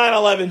 make a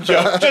 9/11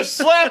 joke. Just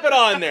slap it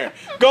on there.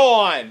 Go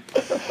on.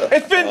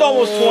 It's been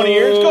almost 20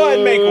 years. Go ahead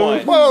and make one.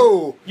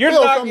 Whoa,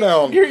 Bill, come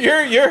down. You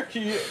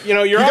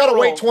gotta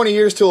wait 20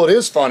 years till it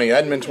is funny. It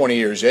hadn't been 20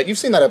 years yet. You've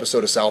seen that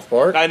episode of South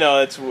Park. I know.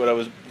 That's what I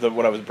was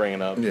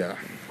bringing up. Yeah.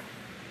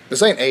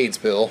 This ain't AIDS,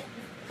 Bill.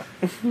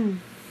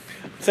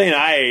 This ain't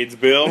AIDS,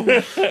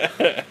 Bill.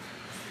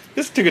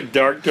 This took a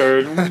dark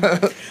turn.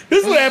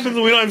 This is what happens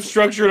when we don't have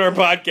structure in our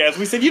podcast.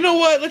 We said, you know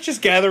what? Let's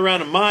just gather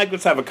around a mic.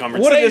 Let's have a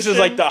conversation. What if this is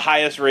like the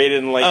highest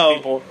rated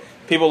and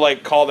people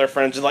like call their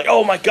friends and like,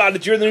 oh my god,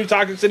 did you hear the new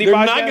Toxic City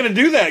podcast? They're not going to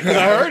do that because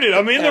I heard it.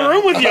 I'm in the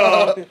room with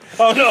y'all.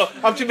 Oh no,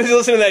 I'm too busy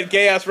listening to that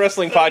gay ass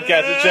wrestling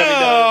podcast that Chevy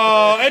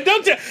does. And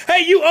don't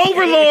hey, you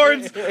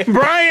overlords,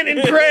 Brian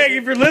and Craig,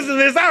 if you're listening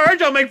to this, I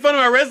heard y'all make fun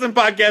of our wrestling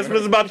podcast when it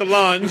was about to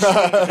launch.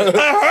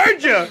 I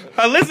heard you.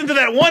 I listened to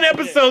that one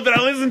episode that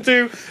I listened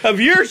to of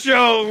your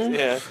show, and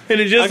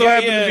it just so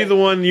happened to be the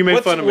one you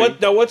made fun of me.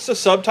 What's the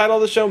subtitle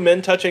of the show?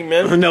 Men Touching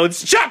Men? No,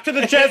 it's Chop to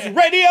the Chest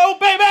Radio,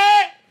 baby!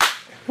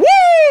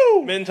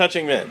 Woo! Men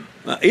touching men.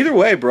 Either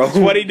way, bro.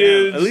 Sweaty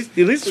dudes. At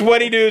least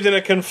sweaty dudes in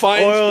a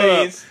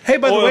confined space. Hey,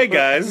 by the way,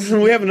 guys,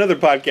 we have another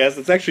podcast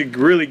that's actually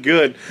really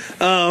good,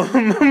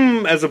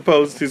 as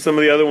opposed to some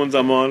of the other ones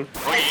I'm on.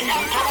 We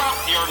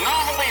interrupt your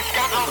normally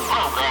scheduled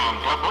program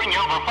to bring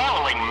you the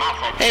following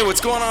message. Hey,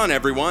 what's going on,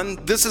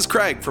 everyone? This is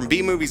Craig from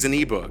B Movies and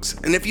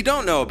Ebooks. And if you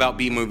don't know about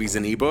B Movies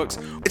and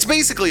Ebooks, it's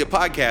basically a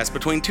podcast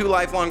between two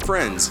lifelong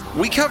friends.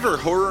 We cover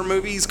horror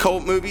movies,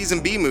 cult movies,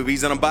 and B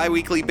movies on a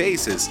bi-weekly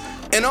basis.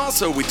 And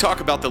also, we talk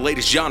about the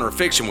latest genre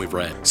fiction we've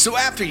read. So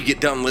after you get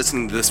done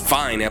listening to this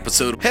fine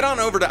episode, head on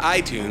over to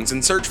iTunes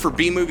and search for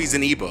B Movies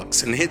and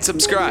Ebooks and hit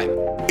subscribe.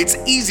 It's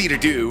easy to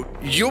do,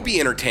 you'll be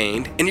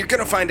entertained, and you're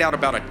going to find out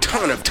about a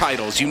ton of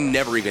titles you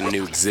never even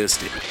knew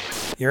existed.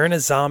 You're in a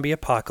zombie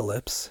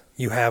apocalypse.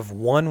 You have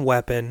one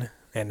weapon,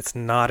 and it's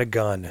not a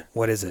gun.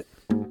 What is it?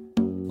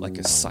 Like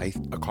a scythe,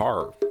 a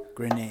car.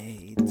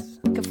 Grenades.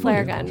 Like a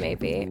flare gun,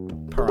 maybe.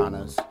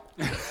 Piranhas.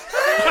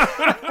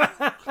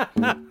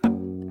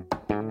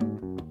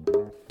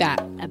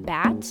 Bat. A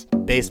bat?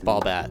 Baseball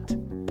bat.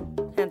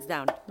 Hands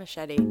down.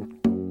 Machete.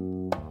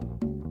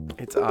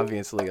 It's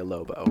obviously a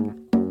Lobo.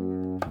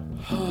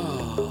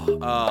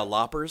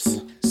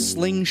 Loppers?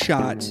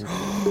 Slingshot.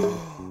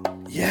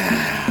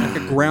 Yeah.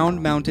 Like a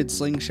ground-mounted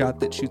slingshot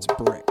that shoots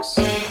bricks.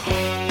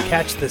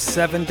 Catch the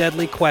 7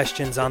 deadly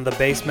questions on The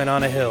Basement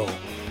on a Hill.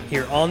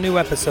 Hear all new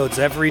episodes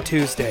every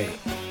Tuesday.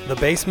 The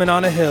Basement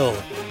on a Hill.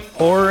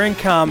 Horror and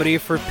comedy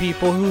for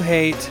people who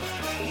hate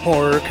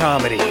horror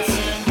comedies.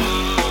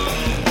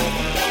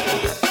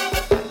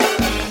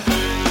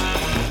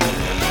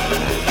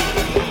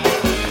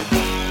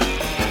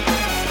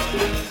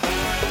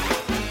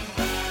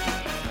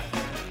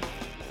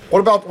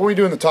 What are we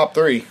doing the top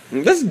 3?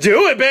 Let's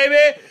do it,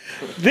 baby!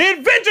 The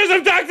Adventures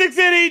of Toxic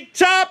City,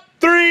 top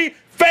 3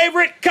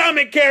 favorite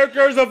comic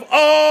characters of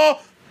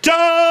all time!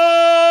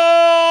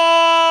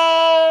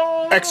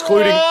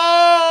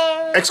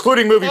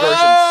 Excluding movie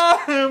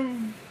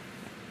versions.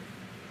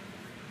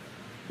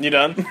 You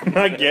done?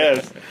 I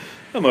guess.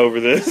 I'm over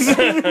this.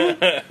 All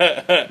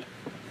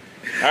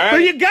right. Who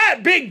you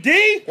got, Big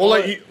D? We'll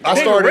let you. I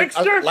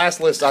started.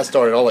 Last list I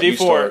started. I'll let you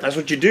start. That's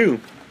what you do.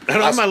 I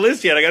don't have my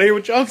list yet. I gotta hear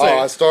what y'all say. Oh,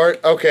 I start?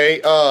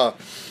 Okay.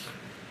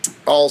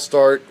 I'll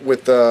start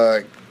with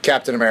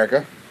Captain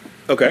America.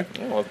 Okay.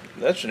 Oh, well,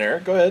 that's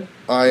generic. Go ahead.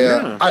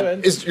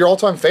 Is your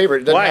all-time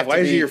favorite? It Why? Have to Why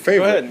is he your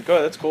favorite? Go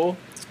ahead. That's cool.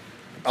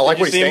 I like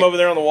Did you see him over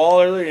there on the wall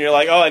earlier, and you're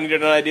like, "Oh, I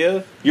needed an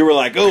idea." You were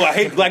like, "Oh, I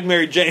hate Black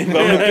Mary Jane,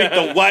 but I'm gonna pick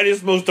the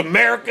whitest, most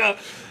America."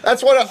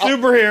 That's what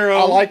superhero.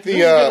 I like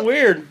the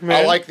weird.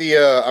 Man. I like the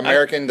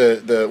American,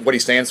 the what he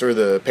stands for,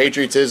 the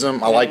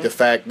patriotism. I like the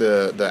fact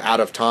the out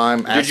of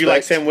time. Did you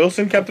like Sam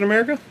Wilson, Captain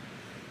America?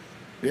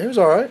 Yeah, it was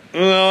all right.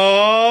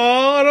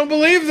 No, I don't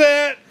believe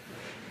that.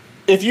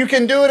 If you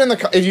can do it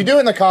if you do it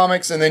in the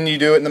comics and then you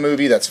do it in the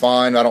movie, that's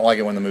fine. I don't like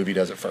it when the movie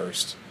does it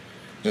first.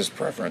 Just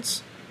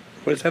preference.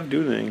 What does that have to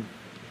do with anything?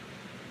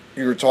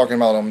 You were talking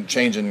about them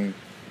changing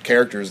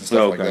characters and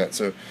stuff like that.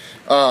 So,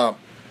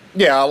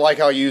 yeah, I like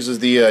how he uses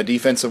the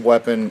defensive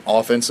weapon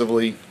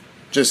offensively.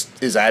 Just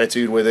his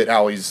attitude with it,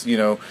 how he's,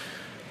 going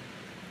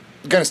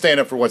to stand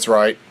up for what's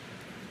right.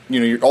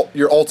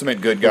 Your ultimate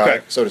good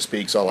guy, so to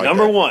speak. So I like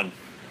Number 1.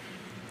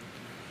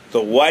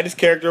 The whitest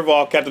character of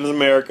all, Captain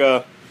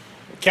America.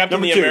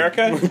 Captain Number the 2.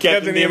 America?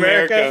 Captain the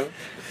America.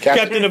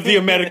 Captain of the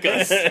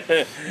Americas.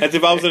 As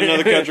if I was in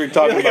another country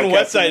talking You're like about in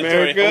West Captain Side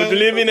Story. America. Would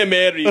live in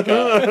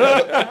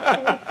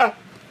America.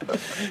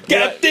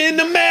 Captain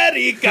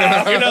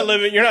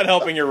America. You're not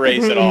helping your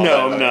race at all.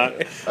 No, I'm not.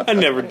 I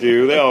never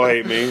do. They all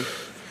hate me.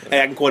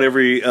 Hey, I can quote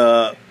every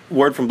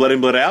word from Blood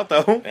In, Blood Out,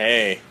 though.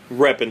 Hey.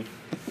 Reppin'.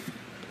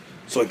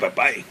 Soy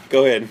bye-bye.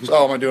 Go ahead.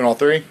 Oh, am I doing all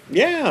three?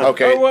 Yeah.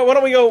 Okay. Why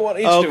don't we go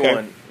each do Okay.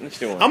 one? Let's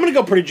do one. I'm going to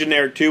go pretty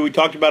generic, too. We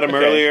talked about him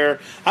Okay. earlier.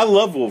 I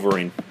love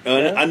Wolverine.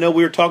 I know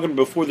we were talking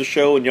before the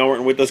show, and y'all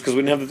weren't with us because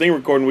we didn't have the thing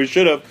recording. We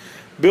should have.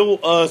 Bill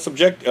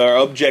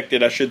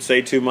objected, I should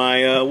say, to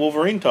my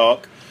Wolverine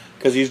talk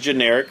because he's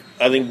generic.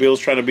 I think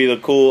Bill's trying to be the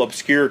cool,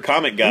 obscure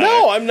comic guy.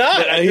 No, I'm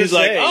not. I'm He's just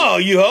like,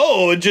 saying.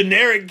 a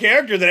generic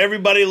character that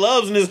everybody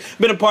loves and has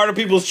been a part of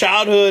people's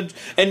childhood,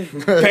 and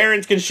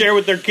parents can share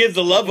with their kids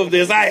the love of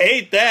this. I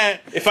hate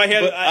that. If I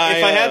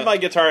had my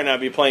guitar now,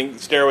 I'd be playing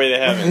Stairway to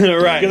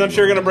Heaven. Right. Because I'm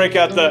sure going to break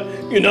out the,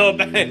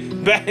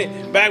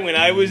 back when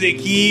I was a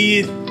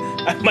kid,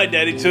 my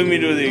daddy took me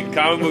to the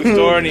comic book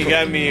store and he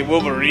got me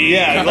Wolverine.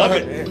 Yeah, I love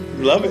it.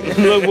 Love it.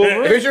 Love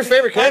Wolverine. Who's your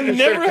favorite character? I've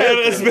never had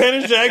a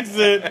Spanish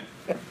accent.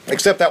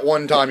 Except that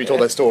one time you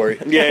told that story.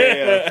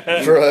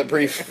 Yeah. For a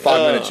brief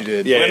 5 minutes you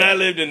did. When I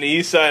lived in the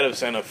east side of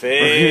Santa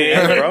Fe.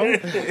 Yeah, bro.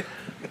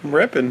 I'm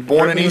repping.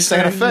 Born in East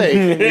Santa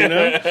Fe. You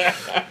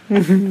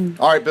know?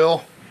 All right,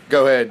 Bill.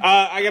 Go ahead.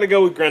 I got to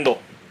go with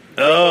Grendel.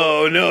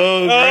 Oh,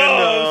 no.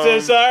 Oh, I'm so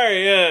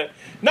sorry. Yeah.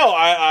 No,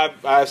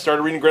 I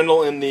started reading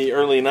Grendel in the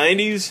early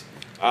 90s.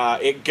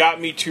 It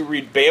got me to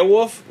read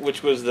Beowulf,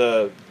 which was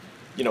the,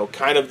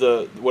 kind of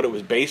what it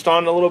was based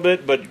on a little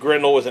bit. But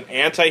Grendel was an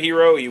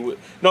anti-hero.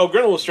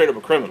 Grendel was straight up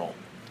a criminal.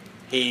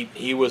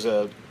 He was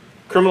a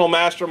criminal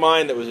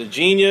mastermind that was a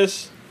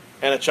genius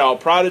and a child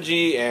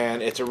prodigy,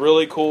 and it's a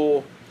really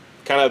cool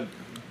kind of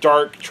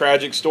dark,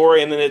 tragic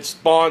story. And then it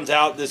spawns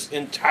out this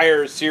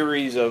entire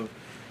series of,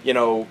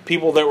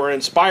 people that were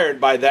inspired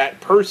by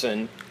that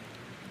person,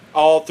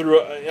 all through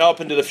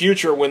up into the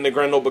future when the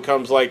Grendel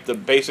becomes like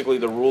basically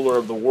the ruler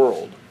of the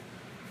world.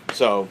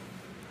 So,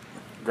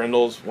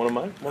 Grendel's one of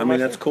my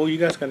that's cool. You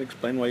guys got to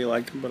explain why you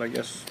like him, but I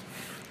guess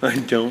I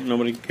don't.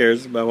 Nobody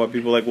cares about why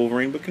people like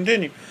Wolverine, but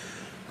continue.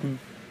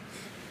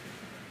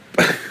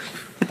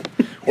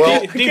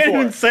 Well, I can't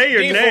even say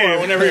your D4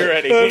 name. whenever you're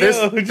ready.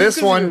 this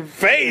one,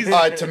 face.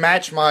 to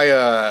match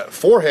my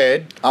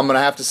forehead, I'm going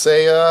to have to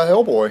say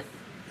Hellboy.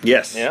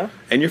 Yes. Yeah?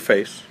 And your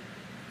face.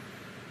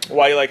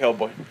 Why you like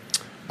Hellboy?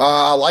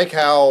 I like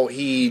how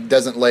he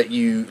doesn't let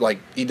you,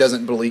 he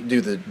doesn't do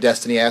the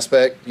destiny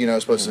aspect,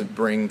 supposed to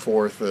bring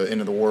forth the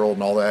end of the world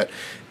and all that.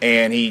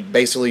 And he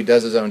basically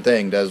does his own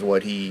thing, does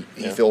what he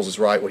feels is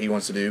right, what he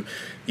wants to do.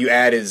 You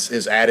add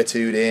his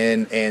attitude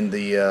in and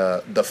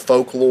the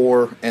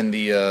folklore and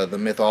the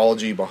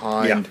mythology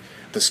behind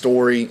the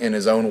story in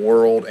his own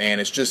world,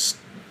 and it's just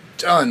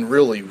done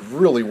really,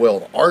 really well.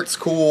 The art's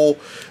cool,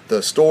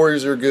 the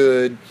stories are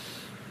good,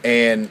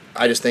 and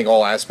I just think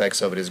all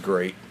aspects of it is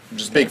great. I'm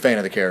just a big fan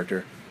of the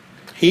character.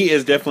 He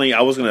is definitely,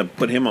 I was going to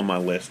put him on my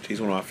list. He's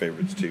one of my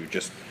favorites, too.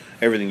 Just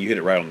everything, you hit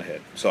it right on the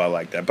head. So I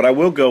like that. But I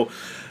will go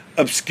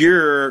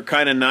obscure,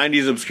 kind of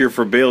 90s obscure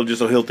for Bill, just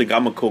so he'll think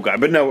I'm a cool guy.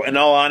 But no, in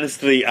all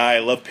honesty, I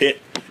love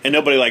Pitt. And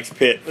nobody likes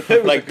Pitt.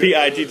 Like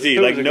P-I-T-T.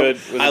 Like, no,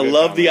 I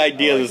love the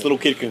idea this little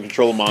kid can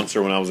control a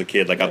monster when I was a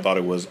kid. Like, I thought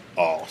it was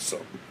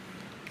awesome.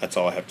 That's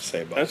all I have to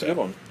say about that. That's a good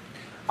one.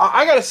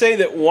 I got to say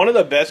that one of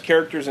the best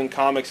characters in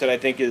comics that I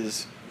think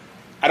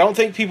I don't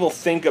think people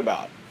think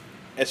about,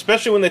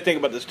 especially when they think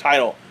about this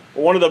title,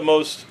 one of the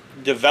most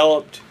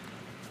developed,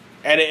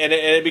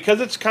 and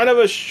because it's kind of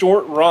a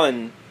short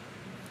run,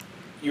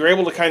 you're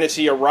able to kind of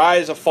see a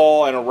rise, a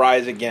fall, and a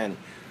rise again.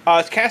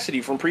 It's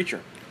Cassidy from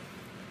Preacher.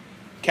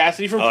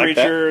 Cassidy from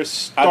Preacher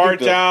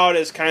starts out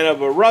as kind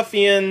of a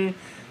ruffian,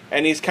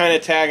 and he's kind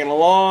of tagging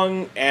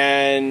along,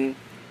 and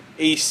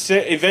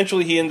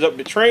eventually he ends up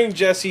betraying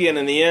Jesse, and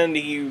in the end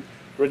he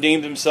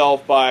redeemed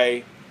himself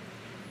by,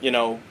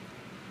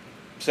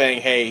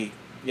 saying, hey,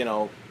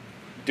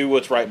 do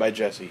what's right by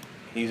Jesse.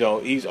 He's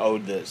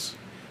owed this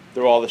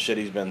through all the shit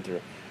he's been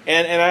through,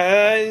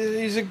 and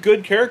he's a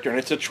good character, and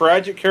it's a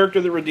tragic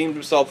character that redeemed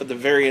himself at the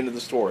very end of the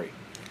story.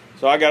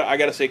 So I got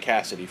to say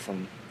Cassidy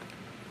from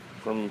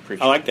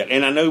Preacher. I like that,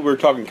 and I know we're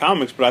talking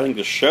comics, but I think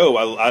the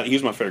show,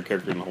 he's my favorite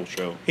character in the whole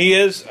show. He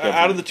is.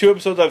 Out of the 2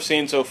 episodes I've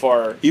seen so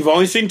far, You've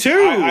only seen 2.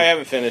 I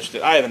haven't finished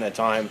it. I haven't had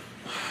time.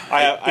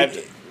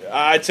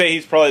 I'd say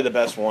he's probably the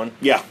best one.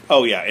 Yeah.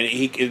 Oh, yeah. And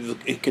he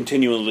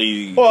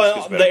continually.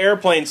 Well, the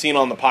airplane scene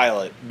on the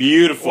pilot,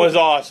 beautiful, was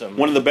awesome.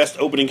 One of the best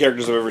opening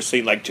characters I've ever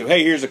seen. Like,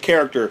 hey, here's a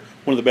character.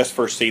 One of the best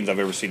first scenes I've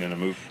ever seen in a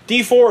movie.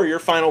 D4, your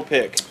final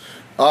pick.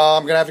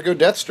 I'm gonna have to go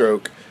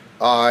Deathstroke.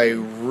 I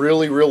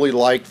really, really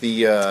like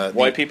the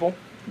white people.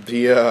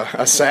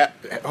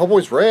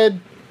 Hellboy's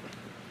red.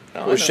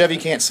 Well, Chevy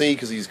can't see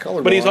because he's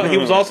colorblind. But he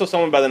was also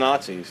summoned by the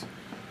Nazis.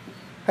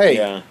 Hey,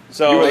 yeah.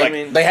 So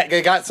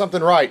they got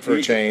something right for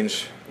a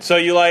change. So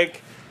you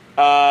like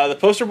the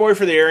poster boy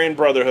for the Aryan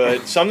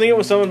Brotherhood, something that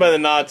was summoned by the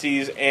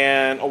Nazis,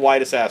 and a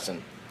white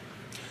assassin.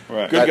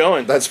 Right. Good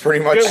going. That's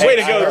pretty much. Good way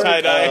to I go, heard,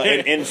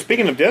 tie-dye. and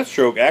speaking of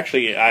Deathstroke,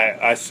 actually,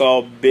 I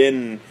saw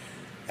Ben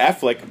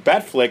Affleck.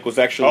 Batfleck was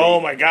actually. Oh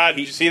my God!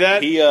 Did you see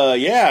that? He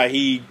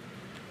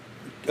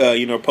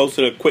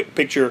posted a quick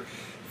picture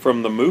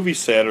from the movie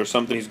set or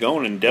something. He's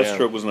going, and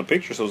Deathstroke was in the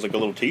picture, so it was like a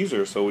little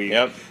teaser. So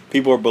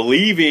people are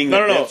believing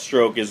that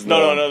Deathstroke is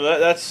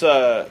that's.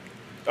 Oh,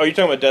 you're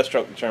talking about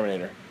Deathstroke, the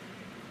Terminator.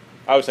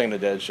 I was thinking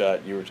the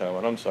Deadshot. You were talking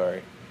about. I'm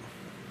sorry.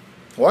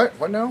 What?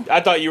 What now?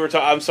 I thought you were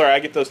talking. I'm sorry. I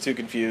get those two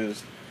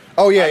confused.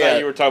 Oh yeah, I yeah. thought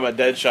you were talking about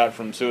Deadshot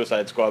from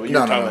Suicide Squad, but you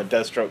were talking about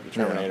Deathstroke, the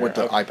Terminator, with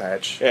the eye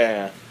patch.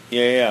 Yeah.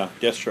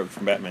 Deathstroke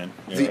from Batman.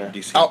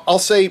 DC. I'll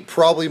say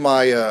probably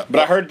my.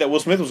 But I heard that Will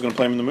Smith was going to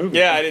play him in the movie.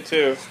 Yeah, I did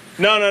too.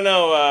 No.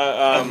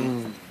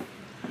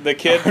 The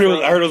kid.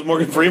 I heard it was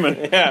Morgan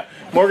Freeman. Yeah,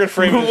 Morgan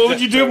Freeman. What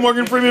would you do if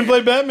Morgan Freeman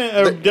played Batman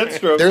or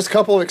Deathstroke? There's a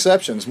couple of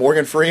exceptions.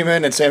 Morgan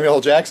Freeman and Samuel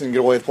L. Jackson can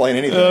get away with playing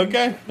anything.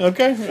 Okay. I like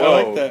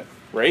that.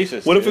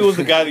 Racist. What if it was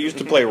the guy that used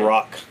to play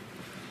Rock?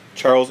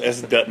 Charles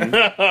S. Dutton.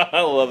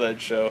 I love that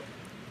show.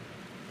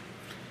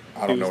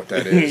 I don't know what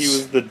that is. He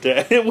was the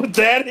dad. What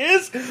that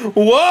is?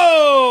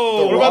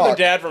 Whoa! What about the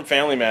dad from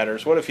Family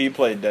Matters? What if he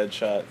played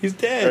Deadshot? He's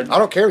dead. I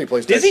don't care if he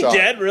plays Deadshot. Is he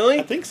dead, really?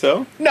 I think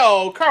so.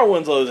 No, Carl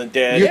Winslow isn't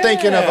dead. You're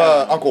thinking of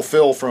Uncle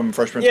Phil from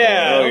Fresh Prince of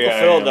Yeah, Uncle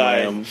Phil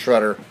died.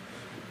 Shredder.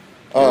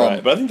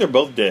 Right. But I think they're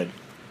both dead.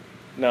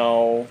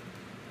 No.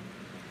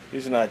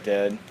 He's not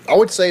dead. I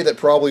would say that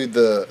probably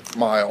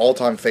my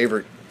all-time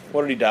favorite.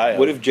 What did he die of?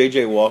 What if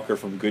J.J. Walker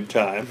from Good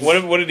Times?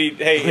 What did he...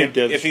 Hey,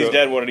 if he's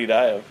dead, what did he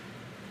die of?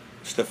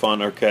 Stefan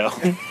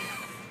Urkel.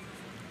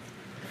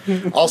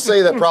 I'll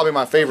say that probably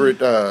my favorite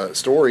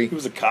story. He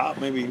was a cop,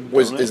 maybe.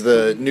 Is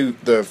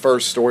the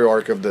first story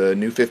arc of the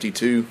New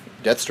 52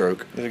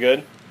 Deathstroke. Is it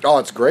good? Oh,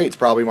 it's great. It's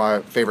probably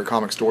my favorite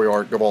comic story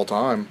arc of all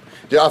time.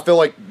 Yeah, I feel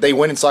like they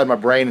went inside my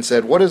brain and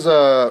said, "What does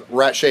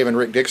Rat Shaven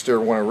Rick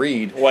Dixter want to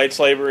read?" White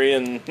slavery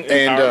and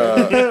and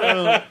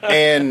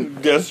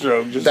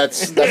Deathstroke.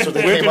 That's what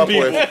they came up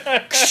with.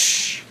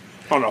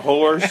 On a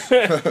horse.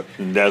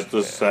 That's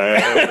the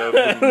side of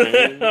the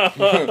man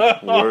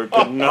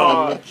working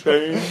on the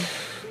chain.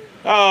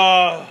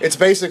 It's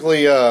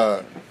basically,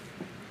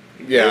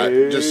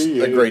 just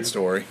a great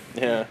story.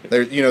 Yeah.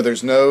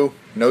 There's no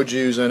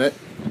Jews in it,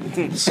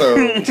 so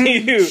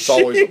it's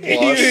always a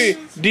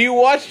plus. Do you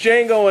watch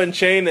Django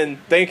Unchained and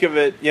think of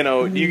it?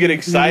 Do you get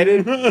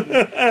excited?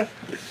 The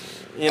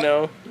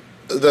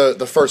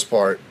first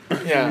part.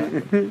 Yeah.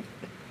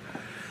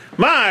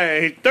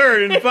 My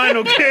third and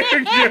final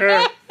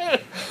character.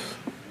 I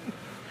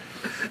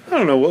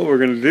don't know what we're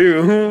going to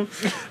do.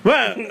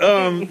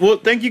 Well,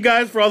 thank you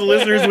guys for all the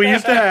listeners we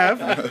used to have.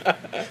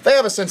 They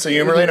have a sense of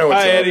humor. They know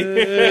what's Hi, up.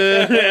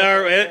 Eddie.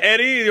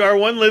 Eddie, our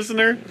one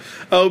listener.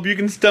 I hope you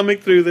can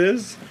stomach through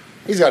this.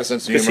 He's got a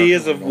sense of humor.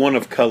 Because he is one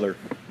of color.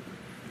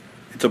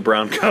 It's a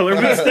brown color,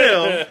 but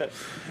still.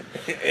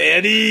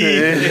 Eddie.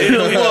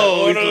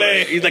 Whoa,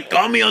 he's like,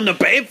 call me on the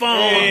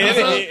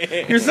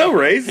payphone. You're so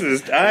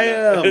racist.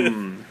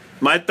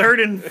 My third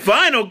and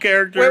final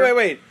character.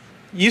 Wait.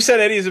 You said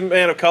Eddie's a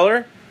man of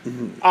color?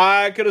 Mm-hmm.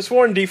 I could have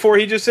sworn D4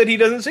 he just said he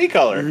doesn't see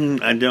color.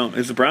 Mm-hmm. I don't.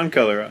 It's a brown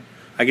color.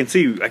 I can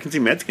see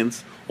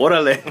Mexicans.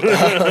 Orale.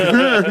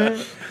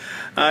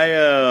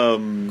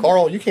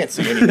 Carl, you can't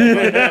see anything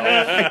right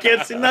now. I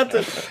can't see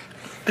nothing.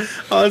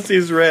 All I see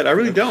is red. I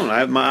really don't.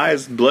 My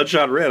eyes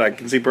bloodshot red. I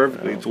can see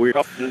perfectly. It's weird.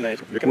 Can we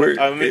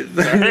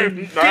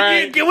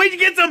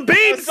get some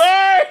beeps?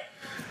 Sorry.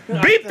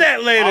 Beep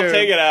that later. I'll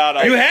take it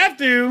out. You have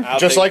to.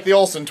 Just like the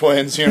Olsen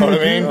twins, you know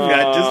what I mean?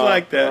 Yeah, just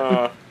like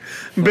that.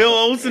 Bill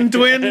Olsen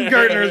twin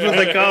Gertner is what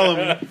they call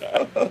him.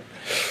 All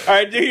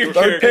right, do your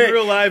character. In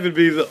real life, it'd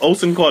be the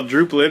Olsen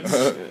quadruplets.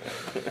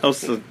 That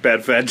was a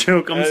bad fat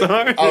joke. I'm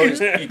sorry.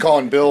 You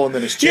calling Bill and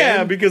then his chin?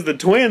 Yeah, because the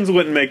twins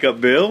wouldn't make up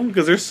Bill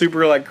because they're super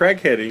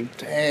crackheady.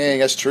 Dang,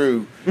 that's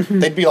true.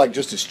 They'd be like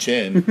just his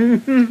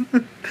chin.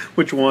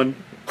 Which one?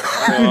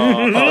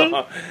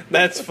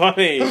 That's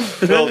funny,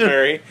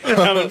 Pillsbury,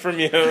 coming from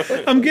you.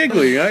 I'm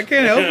giggling. I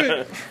can't help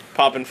it.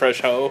 Popping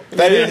fresh hoe.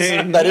 That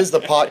is the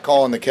pot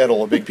calling the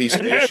kettle a big piece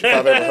of dish, if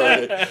I've ever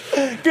heard it.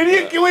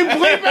 Can we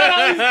bleep out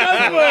all these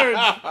cuss words?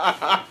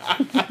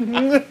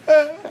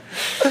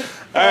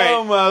 All right.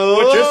 Oh my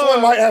lord. This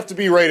one might have to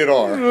be rated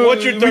R.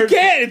 What's your third? We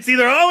can't. It's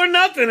either all or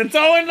nothing. It's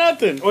all or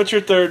nothing. What's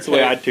your third? That's the way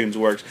iTunes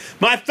works.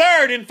 My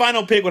third and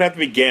final pick would have to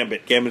be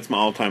Gambit. Gambit's my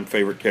all-time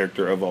favorite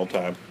character of all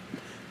time.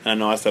 I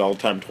know I said all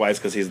time twice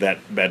because he's that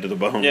bad to the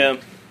bone. Yeah.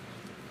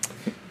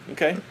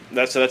 Okay.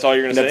 That's all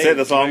you're going to say? That's it.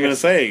 That's all I'm going to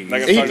say. He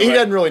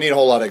doesn't really need a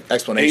whole lot of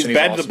explanation. He's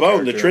bad to the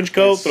bone. The trench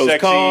coat, throws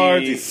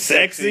cards, he's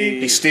sexy.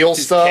 He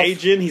steals stuff. He's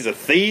Cajun, he's a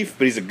thief,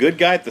 but he's a good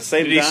guy at the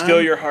same time. Did he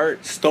steal your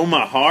heart? Stole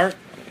my heart.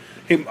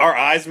 Our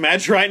eyes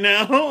match right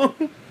now.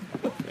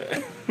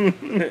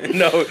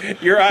 No,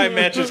 your eye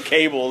matches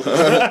cables. It's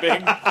a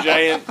big,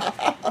 giant,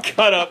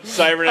 cut-up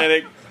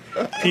cybernetic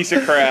piece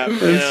of crap.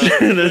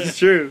 That's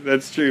true.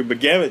 That's true. But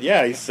Gambit,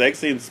 yeah, he's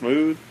sexy and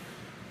smooth.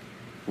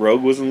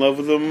 Rogue was in love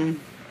with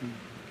him.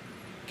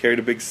 Carried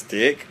a big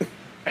stick.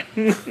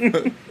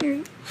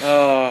 And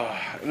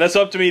that's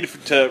up to me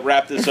to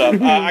wrap this up.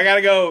 I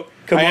gotta go.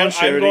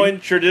 I'm going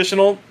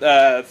traditional.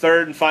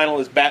 Third and final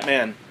is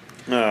Batman.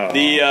 Oh.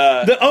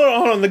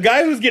 Hold on. The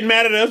guy who's getting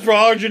mad at us for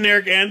all our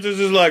generic answers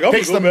is like,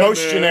 picks the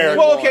most generic.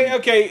 Well,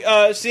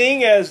 okay.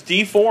 Seeing as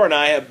D4 and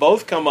I have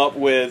both come up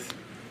with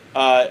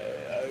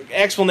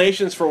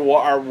explanations for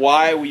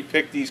why we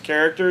picked these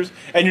characters,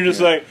 and you're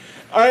just like,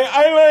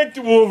 I like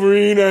the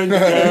Wolverine and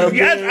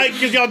yes,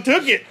 because y'all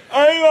took it.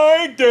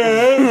 I like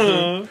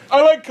that.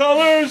 I like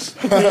colors.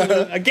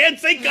 I can't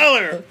say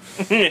color.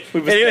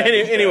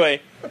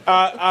 Anyway,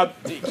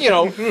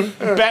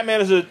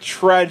 Batman is a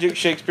tragic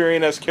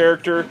Shakespearean-esque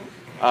character.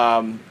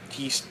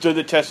 He stood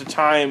the test of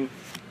time.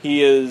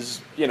 He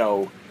is,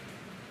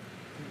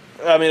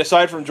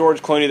 aside from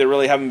George Clooney, there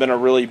really haven't been a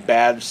really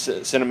bad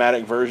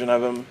cinematic version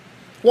of him.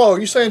 Whoa, are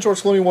you saying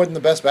George Clooney wasn't the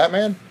best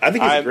Batman? I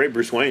think he's a great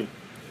Bruce Wayne.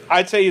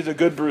 I'd say he's a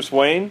good Bruce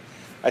Wayne.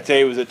 I'd say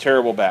he was a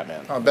terrible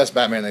Batman. Best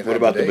Batman they've had. What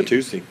about the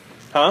Batusi?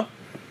 Huh?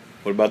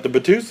 What about the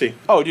Batusi?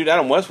 Oh, dude,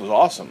 Adam West was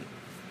awesome.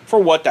 For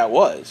what that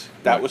was.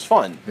 That was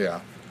fun.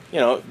 Yeah.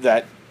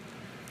 That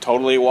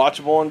totally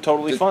watchable and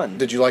totally fun.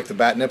 Did you like the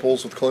bat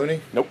nipples with Clooney?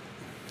 Nope.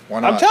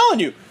 Why not? I'm telling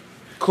you.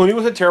 Clooney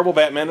was a terrible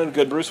Batman and a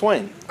good Bruce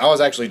Wayne. I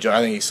was actually,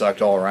 I think he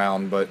sucked all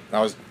around, but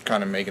I was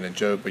kind of making a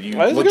joke. But you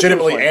Well,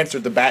 legitimately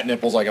answered the bat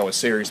nipples like I was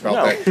serious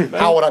about that.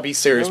 How would I be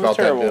serious about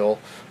terrible. that, Bill?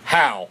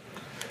 How?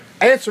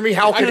 Answer me.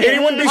 How can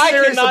anyone be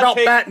serious about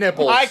bat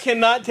nipples? I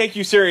cannot take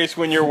you serious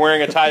when you're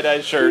wearing a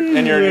tie-dye shirt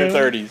and you're in your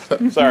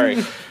 30s.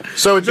 Sorry.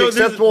 So it's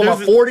acceptable in my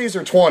 40s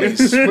or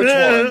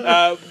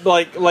 20s? Which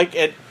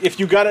one? If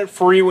you got it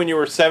free when you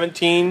were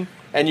 17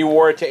 and you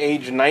wore it to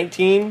age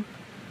 19.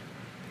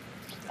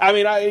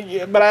 But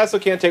I also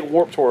can't take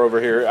Warped Tour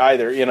over here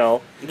either.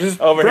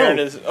 Over here in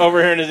his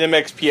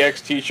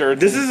MXPX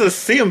T-shirt. This is a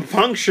CM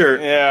Punk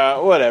shirt. Yeah,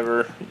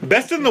 whatever.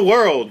 Best in the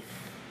world.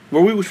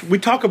 Where we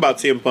talk about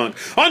CM Punk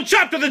on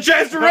Chop to the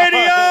Chest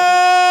Radio.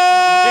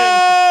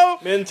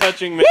 Men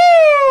touching men.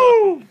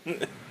 Woo!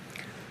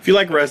 If you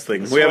like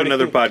wrestling, we have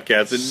another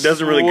podcast. It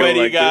doesn't really go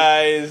like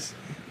guys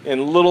this.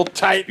 In little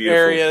tight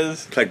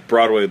areas. It's like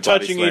Broadway with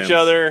touching each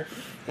other.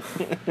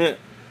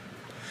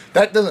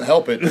 That doesn't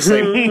help it. The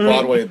same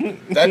Broadway.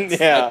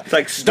 It's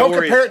like stories. Don't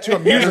compare it to a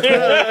musical.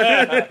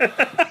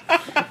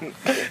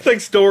 It's like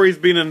stories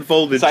being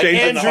unfolded. It's like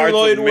Andrew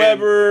Lloyd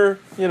Webber.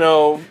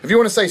 If you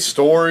want to say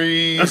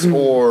stories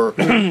or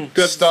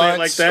stunts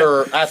like that?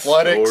 or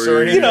athletics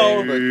or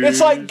anything, it's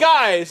like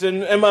guys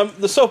and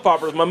the soap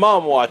operas my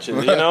mom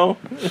watches.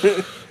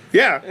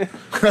 Yeah.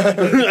 I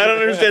don't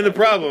understand the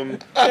problem.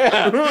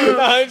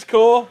 No, it's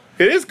cool.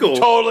 It is cool.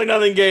 Totally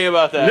nothing gay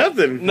about that.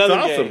 Nothing. It's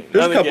awesome. Gay.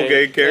 There's a couple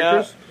gay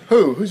characters. Yeah.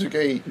 Who's a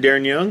gay?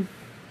 Darren Young.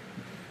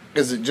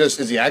 Is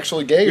he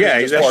actually gay? Yeah,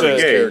 he's actually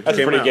gay. That's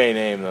a pretty gay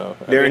name, though.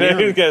 Darren Young.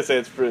 I was gonna say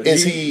it's pretty.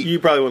 Is he? You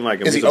probably wouldn't like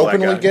him. Is he's he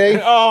openly gay?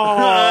 Wait,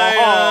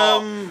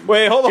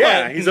 hold on.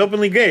 Yeah, he's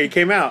openly gay. He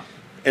came out,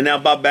 and now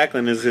Bob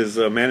Backlund is his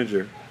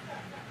manager,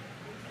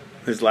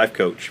 his life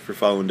coach for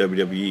following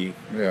WWE.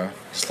 Yeah,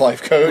 his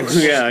life coach.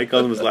 Yeah, he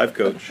calls him his life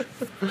coach.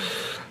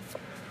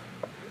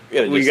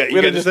 We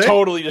gotta just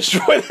totally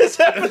destroy this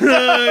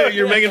episode.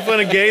 You're making fun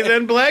of gay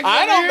then, Black?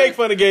 I don't make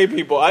fun of gay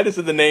people. I just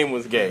said the name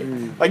was gay.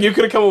 Like, you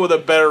could have come up with a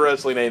better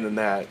wrestling name than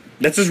that.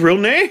 That's his real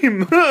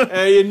name.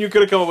 And you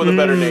could have come up with a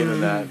better name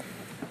than that.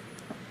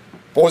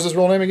 What was his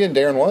real name again?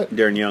 Darren what?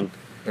 Darren Young.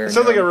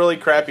 Sounds like a really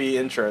crappy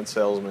insurance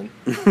salesman.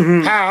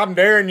 Hi, I'm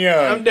Darren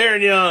Young. I'm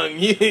Darren Young.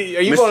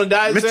 Are you going to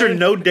die Mr. soon?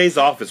 No Days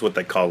Off is what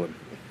they call him.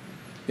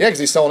 Yeah, because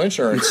he's selling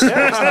insurance. He's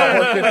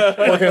not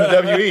working at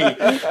the WE.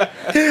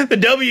 The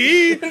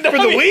WE? For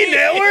the Weed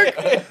Network?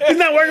 He's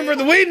not working for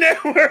the Weed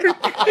Network.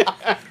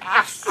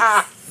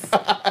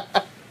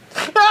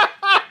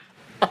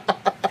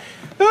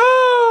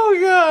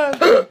 Oh,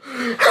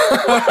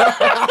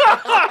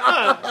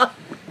 God.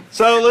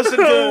 So listen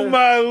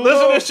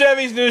to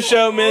Chevy's new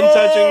show, Men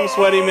Touching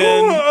Sweaty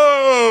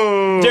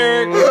Men.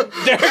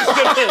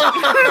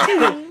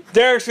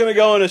 Derek's gonna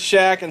go in a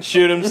shack and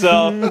shoot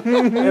himself,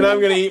 and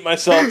I'm gonna eat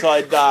myself till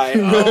I die.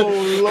 Oh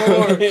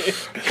Lord!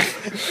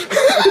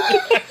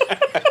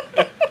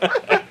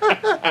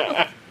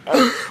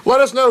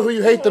 Let us know who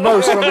you hate the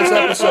most on this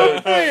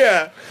episode.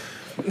 Yeah.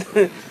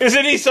 Is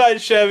it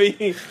Eastside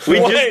Chevy? We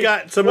just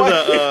got some of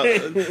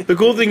the. The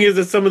cool thing is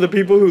that some of the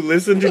people who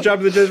listen to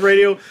Chop to the Chest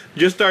Radio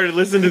just started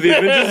listening to the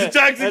Adventures of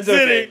Toxic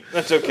City. Okay.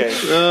 That's okay.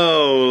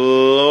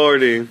 Oh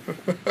Lordy.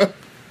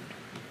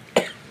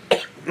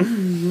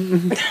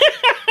 I'm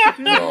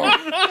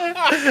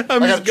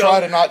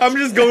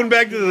just going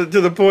back to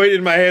the point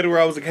in my head where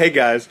I was like, "Hey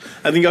guys,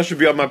 I think y'all should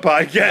be on my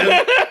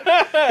podcast.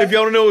 If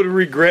y'all don't know what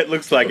regret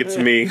looks like, it's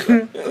me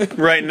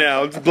right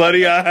now. It's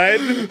bloody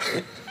eyed."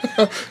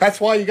 That's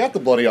why you got the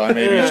bloody eye.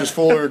 Maybe it's just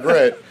full of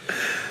regret.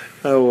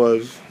 It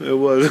was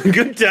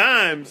good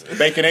times.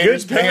 Bacon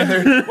Amos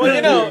Panther.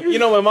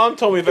 Well, my mom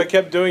told me if I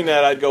kept doing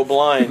that, I'd go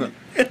blind.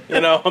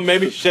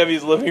 Maybe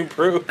Chevy's living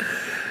proof.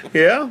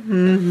 Yeah.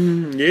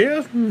 Mm-hmm.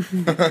 Yeah.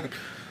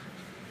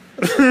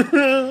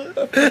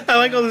 I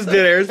like all this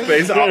dead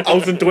airspace.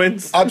 Olsen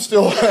twins. I'm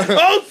still.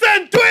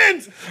 Olsen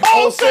twins.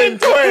 Olsen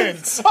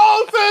twins.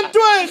 Olsen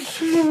twins.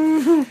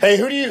 Hey,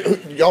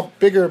 y'all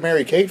bigger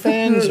Mary Kate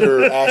fans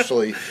or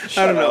Ashley?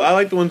 I don't know. I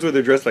like the ones where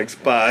they're dressed like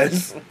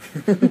spies.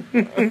 All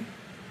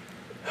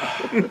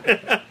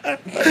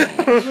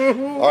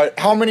right,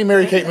 how many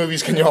Mary Kate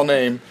movies can y'all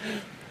name?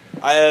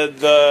 I had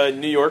the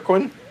New York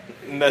one,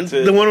 and that's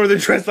it. The one where they're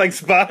dressed like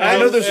spies. I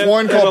know there's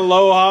one And called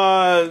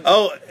Aloha.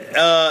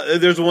 Oh,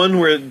 there's one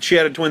where she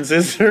had a twin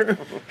sister.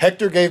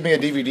 Hector gave me a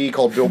DVD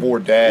called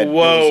Billboard Dad. Whoa!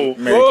 It was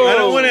Mary Kate. I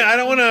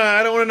don't want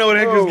to know what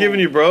Hector's giving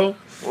you, bro.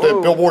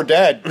 The Billboard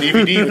Dad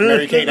DVD with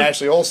Mary Kate and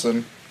Ashley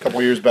Olsen a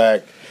couple years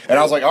back. And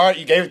I was like, all right,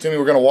 you gave it to me,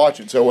 we're going to watch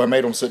it. So I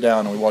made them sit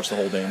down and we watched the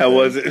whole damn thing. How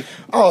was it?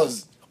 Oh, it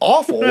was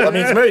awful. I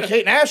mean, it's Mary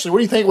Kate and Ashley. What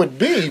do you think it would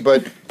be?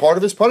 But part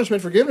of his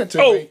punishment for giving it to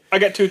me. I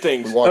got two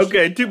things. We watched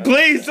Okay,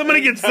 please,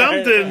 somebody get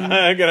something.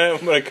 I'm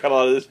gonna cut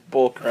all this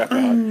bull crap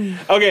out.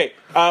 Okay,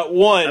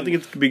 one. I think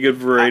it's gonna be good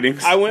for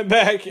ratings. I went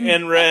back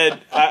and read.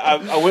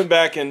 I went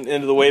back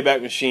into the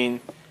Wayback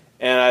Machine,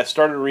 and I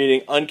started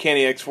reading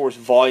Uncanny X-Force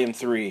Volume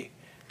 3.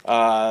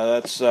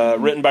 That's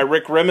written by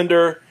Rick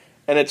Remender,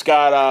 and it's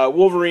got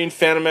Wolverine,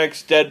 Phantom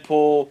X,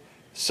 Deadpool,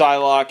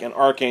 Psylocke, and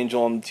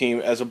Archangel on the team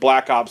as a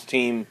Black Ops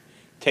team,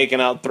 taking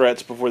out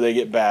threats before they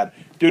get bad.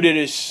 Dude, it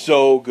is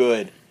so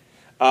good.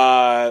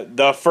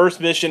 The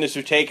first mission is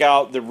to take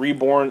out the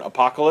reborn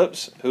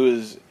Apocalypse, who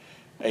is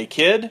a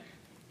kid,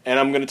 and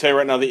I'm going to tell you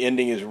right now, the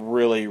ending is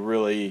really,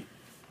 really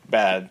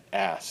bad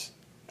ass.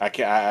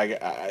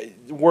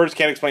 Words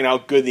can't explain how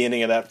good the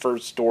ending of that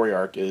first story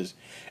arc is,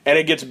 and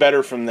it gets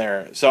better from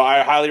there. So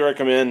I highly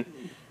recommend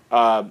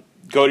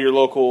go to your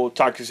local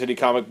Toxic City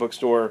comic book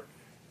store,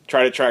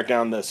 try to track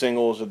down the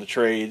singles or the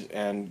trades,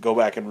 and go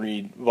back and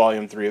read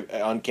Volume 3 of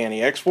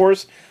Uncanny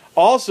X-Force.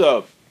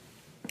 Also,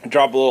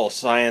 drop a little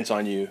science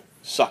on you,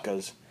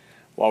 suckers,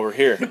 while we're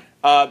here.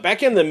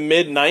 Back in the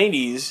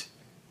mid-'90s,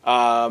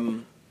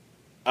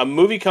 a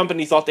movie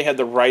company thought they had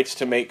the rights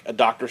to make a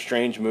Doctor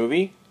Strange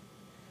movie,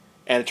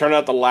 and it turned out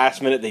at the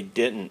last minute they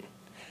didn't.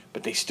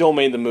 But they still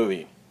made the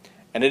movie.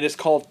 And it is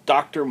called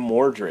Dr.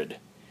 Mordred.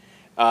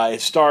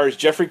 It stars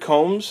Jeffrey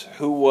Combs,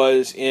 who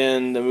was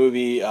in the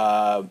movie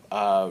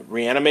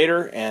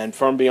Reanimator and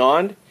From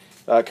Beyond.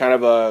 Kind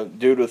of a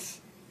dude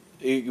with...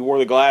 He wore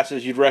the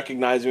glasses. You'd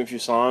recognize him if you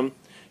saw him.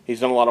 He's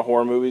done a lot of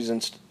horror movies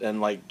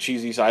and like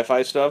cheesy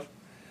sci-fi stuff.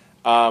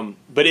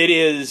 But it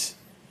is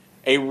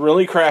a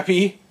really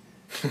crappy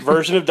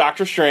version of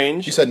Doctor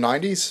Strange. You said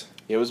 90s?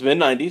 It was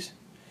mid-90s.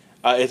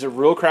 It's a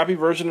real crappy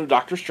version of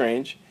Doctor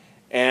Strange.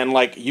 And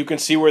like you can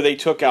see where they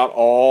took out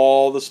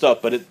all the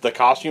stuff, but the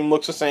costume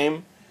looks the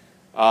same.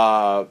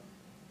 The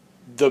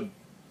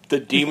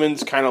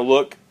demons kind of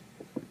look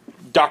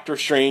Doctor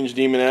Strange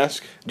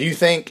demon-esque. Do you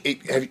think...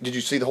 did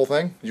you see the whole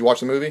thing? Did you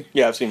watch the movie?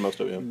 Yeah, I've seen most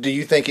of it. Do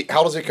you think...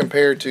 how does it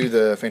compare to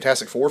the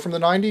Fantastic Four from the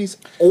 90s?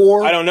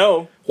 Or... I don't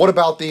know. What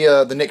about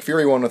the Nick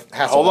Fury one with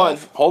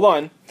Hasselhoff? Hold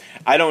on.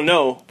 I don't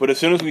know, but as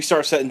soon as we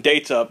start setting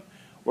dates up,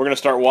 we're going to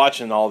start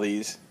watching all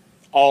these.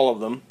 All of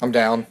them. I'm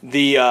down.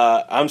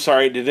 I'm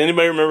sorry, did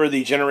anybody remember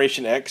the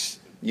Generation X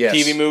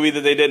TV movie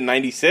that they did in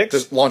 96?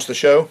 Just launched the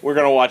show? We're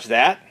going to watch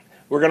that.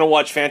 We're going to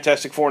watch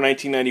Fantastic Four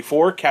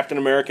 1994, Captain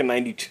America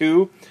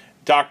 92.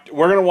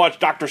 We're going to watch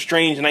Doctor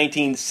Strange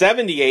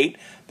 1978,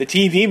 the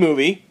TV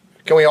movie.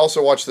 Can we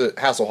also watch the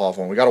Hasselhoff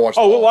one? We got to watch.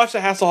 We'll watch the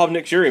Hasselhoff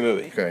Nick Fury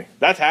movie. Okay,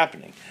 that's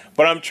happening.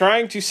 But I'm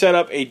trying to set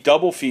up a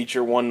double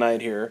feature one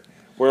night here,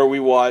 where we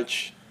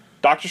watch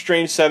Doctor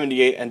Strange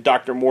 78 and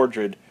Dr.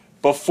 Mordred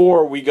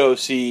before we go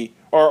see,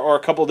 or a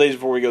couple of days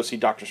before we go see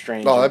Doctor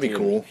Strange. Oh, that'd be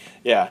cool.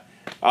 Yeah,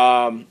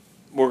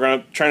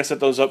 we're trying to set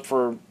those up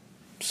for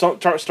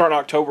starting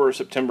October or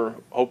September,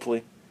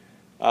 hopefully.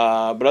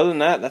 But other than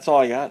that, that's all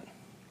I got.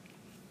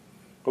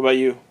 What about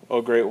you?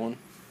 Oh, great one.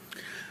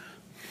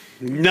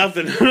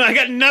 Nothing. I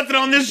got nothing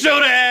on this show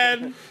to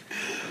add.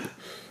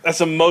 That's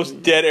the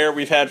most dead air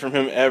we've had from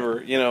him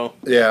ever. Yeah.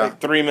 Like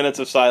 3 minutes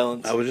of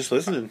silence. I was just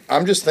listening.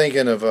 I'm just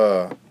thinking of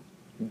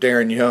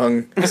Darren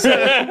Young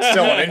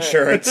selling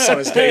insurance on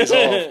his days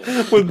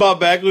off. With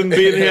Bob Backlund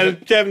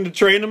having to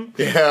train him.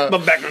 Yeah.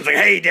 Bob Backlund's like,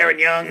 hey, Darren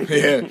Young.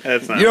 Yeah.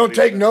 That's not you don't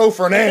take no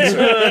for an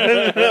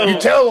answer. No. You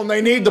tell them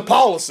they need the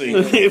policy.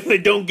 If they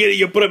don't get it,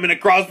 you put them in a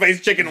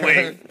cross-faced chicken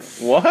wing.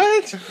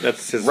 What?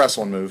 That's his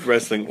wrestling move.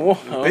 Wrestling. Whoa,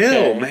 okay.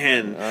 Bill,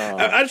 man.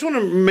 I just want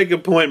to make a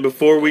point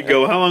before we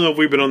go. How long have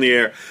we been on the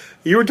air?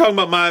 You were talking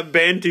about my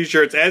band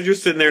T-shirts as you're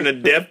sitting there in a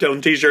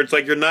Deftone T-shirt. It's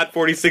like you're not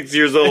 46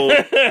 years old,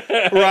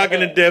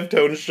 rocking a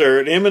Deftone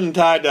shirt. Him and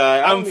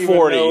tie-dye. I'm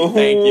 40,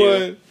 thank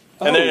you.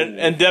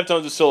 And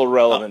Deftones is still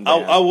irrelevant.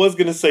 I was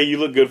going to say you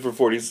look good for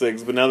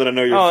 46, but now that I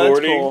know you're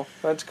 40.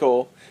 That's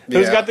cool.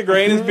 Who's got the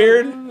gray in his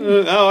beard?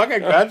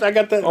 I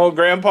got that. Old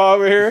Grandpa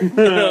over here.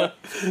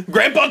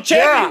 Grandpa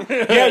Chevy.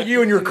 Yeah,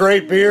 you and your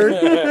great beard.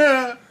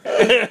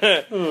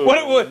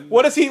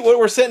 What is he?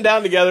 We're sitting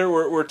down together.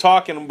 We're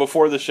talking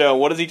before the show.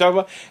 What does he talk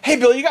about? Hey,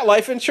 Bill, you got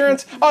life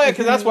insurance? Oh yeah,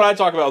 because that's what I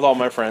talk about with all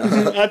my friends.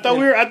 I thought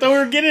we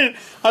were getting it.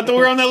 I thought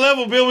we were on that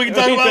level, Bill. We can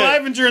talk about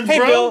life insurance, hey,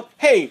 bro. Bill.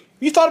 Hey,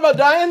 you thought about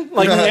dying?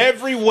 Like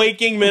every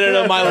waking minute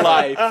of my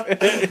life,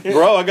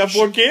 bro. I got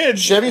 4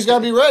 kids. Chevy's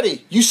gotta be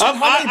ready. You see how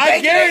many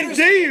I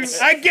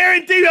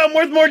guarantee you, I'm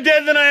worth more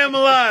dead than I am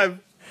alive.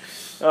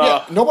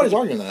 Yeah, nobody's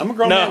arguing that. I'm a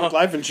grown man with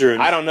life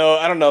insurance. I don't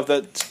know if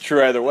that's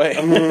true either way.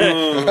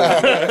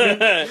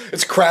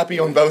 It's crappy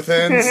on both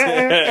ends.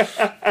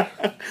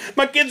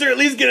 My kids are at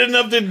least getting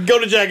enough to go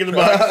to Jack in the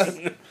Box.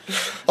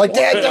 Like,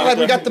 Dad,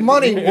 we got the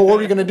money. Well, what are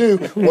we gonna do?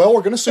 Well,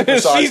 we're gonna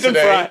supersize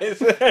today.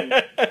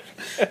 Fries.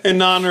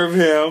 In honor of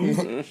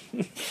him.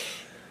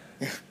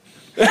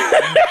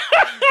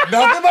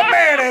 Nothing but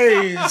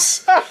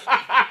mayonnaise.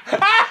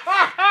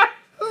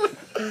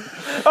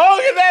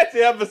 Oh, that's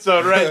the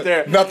episode right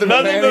there. Nothing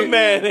but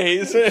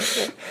mayonnaise.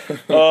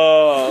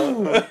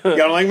 Oh. You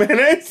don't like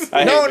mayonnaise?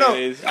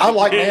 No. I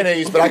like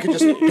mayonnaise, but I could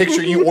just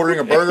picture you ordering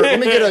a burger. Let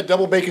me get a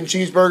double bacon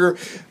cheeseburger,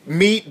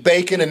 meat,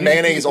 bacon, and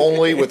mayonnaise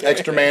only with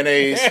extra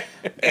mayonnaise.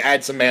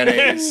 Add some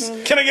mayonnaise.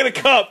 Can I get a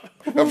cup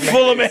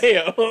full of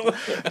mayo?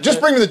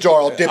 Just bring me the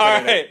jar. I'll dip it in it.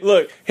 All right,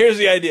 look, here's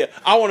the idea.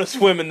 I want to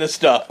swim in this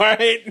stuff, all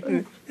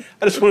right?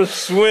 I just want to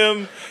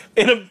swim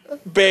in a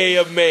bay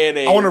of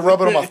mayonnaise. I want to rub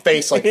it on my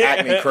face like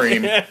acne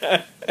cream.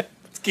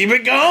 Let's keep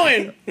it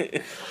going.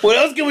 What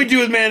else can we do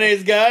with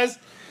mayonnaise, guys?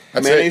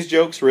 That's mayonnaise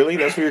jokes, really?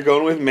 That's what you're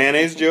going with?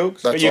 Mayonnaise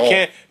jokes? That's you all.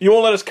 can't. You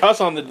won't let us cuss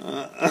on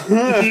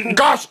the.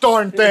 Gosh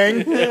darn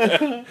thing!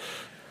 I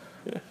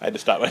had to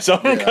stop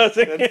myself from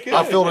cussing.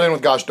 I filled it in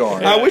with gosh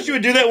darn. I wish you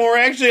would do that when we're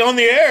actually on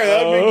the air.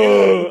 That would be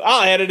good.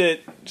 I'll edit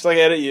it just like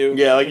I edit you.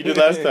 Yeah, like you did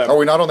last time. Are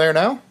we not on there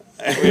now?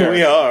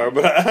 We are,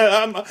 but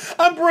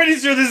I'm pretty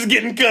sure this is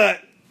getting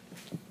cut.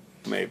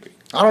 Maybe.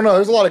 I don't know.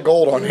 There's a lot of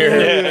gold on here.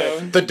 Yeah.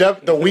 The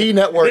Wii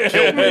network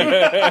killed me.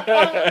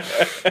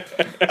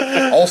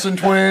 Olsen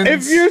twins.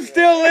 If you're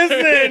still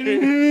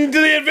listening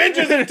to the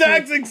Adventures of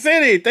Toxic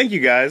City, thank you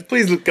guys.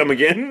 Please come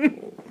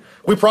again.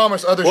 We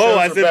promise other Whoa, shows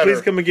I are said better.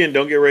 please come again.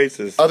 Don't get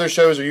racist. Other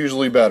shows are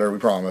usually better. We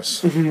promise.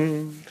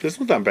 This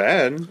one's not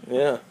bad.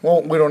 Yeah.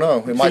 Well, we don't know.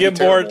 It If might you be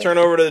get bored, terrible. turn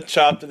over to the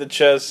Chop to the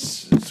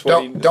Chest.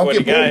 Don't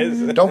get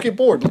bored. Don't get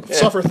bored.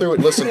 Suffer through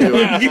it. Listen to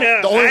it.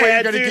 Yeah, The only I way you're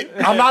had gonna to.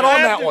 get. I'm not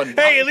on that one.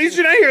 Hey, at least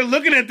you're not here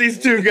looking at these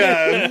two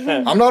guys.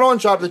 I'm not on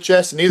Chop to the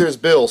Chest, and neither is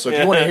Bill. So if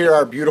you want to hear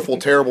our beautiful,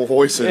 terrible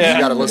voices, you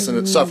got to listen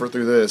and suffer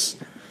through this.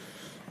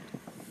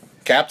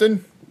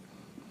 Captain,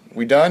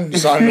 we done? You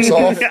signing us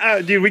off?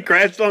 Dude, we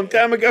crashed a long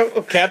time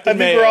ago. Captain I think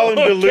Mayo. we're all in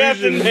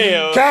delusion.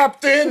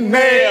 Captain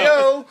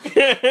Mayo.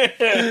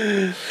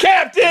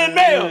 Captain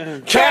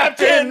Mayo.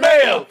 Captain Mayo. Captain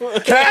Mayo.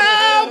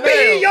 I'll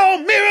be your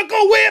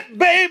miracle whip,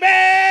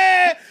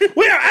 baby.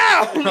 We're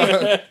out.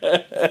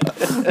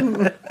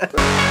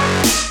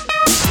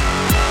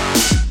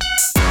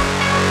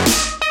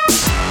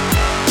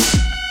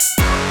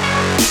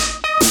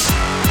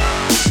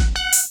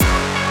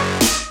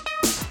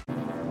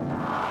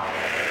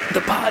 The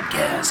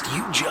podcast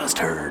you just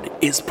heard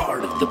is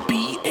part of the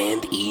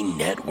B&E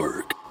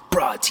Network,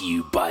 brought to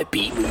you by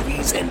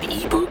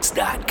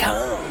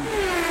bmoviesandebooks.com.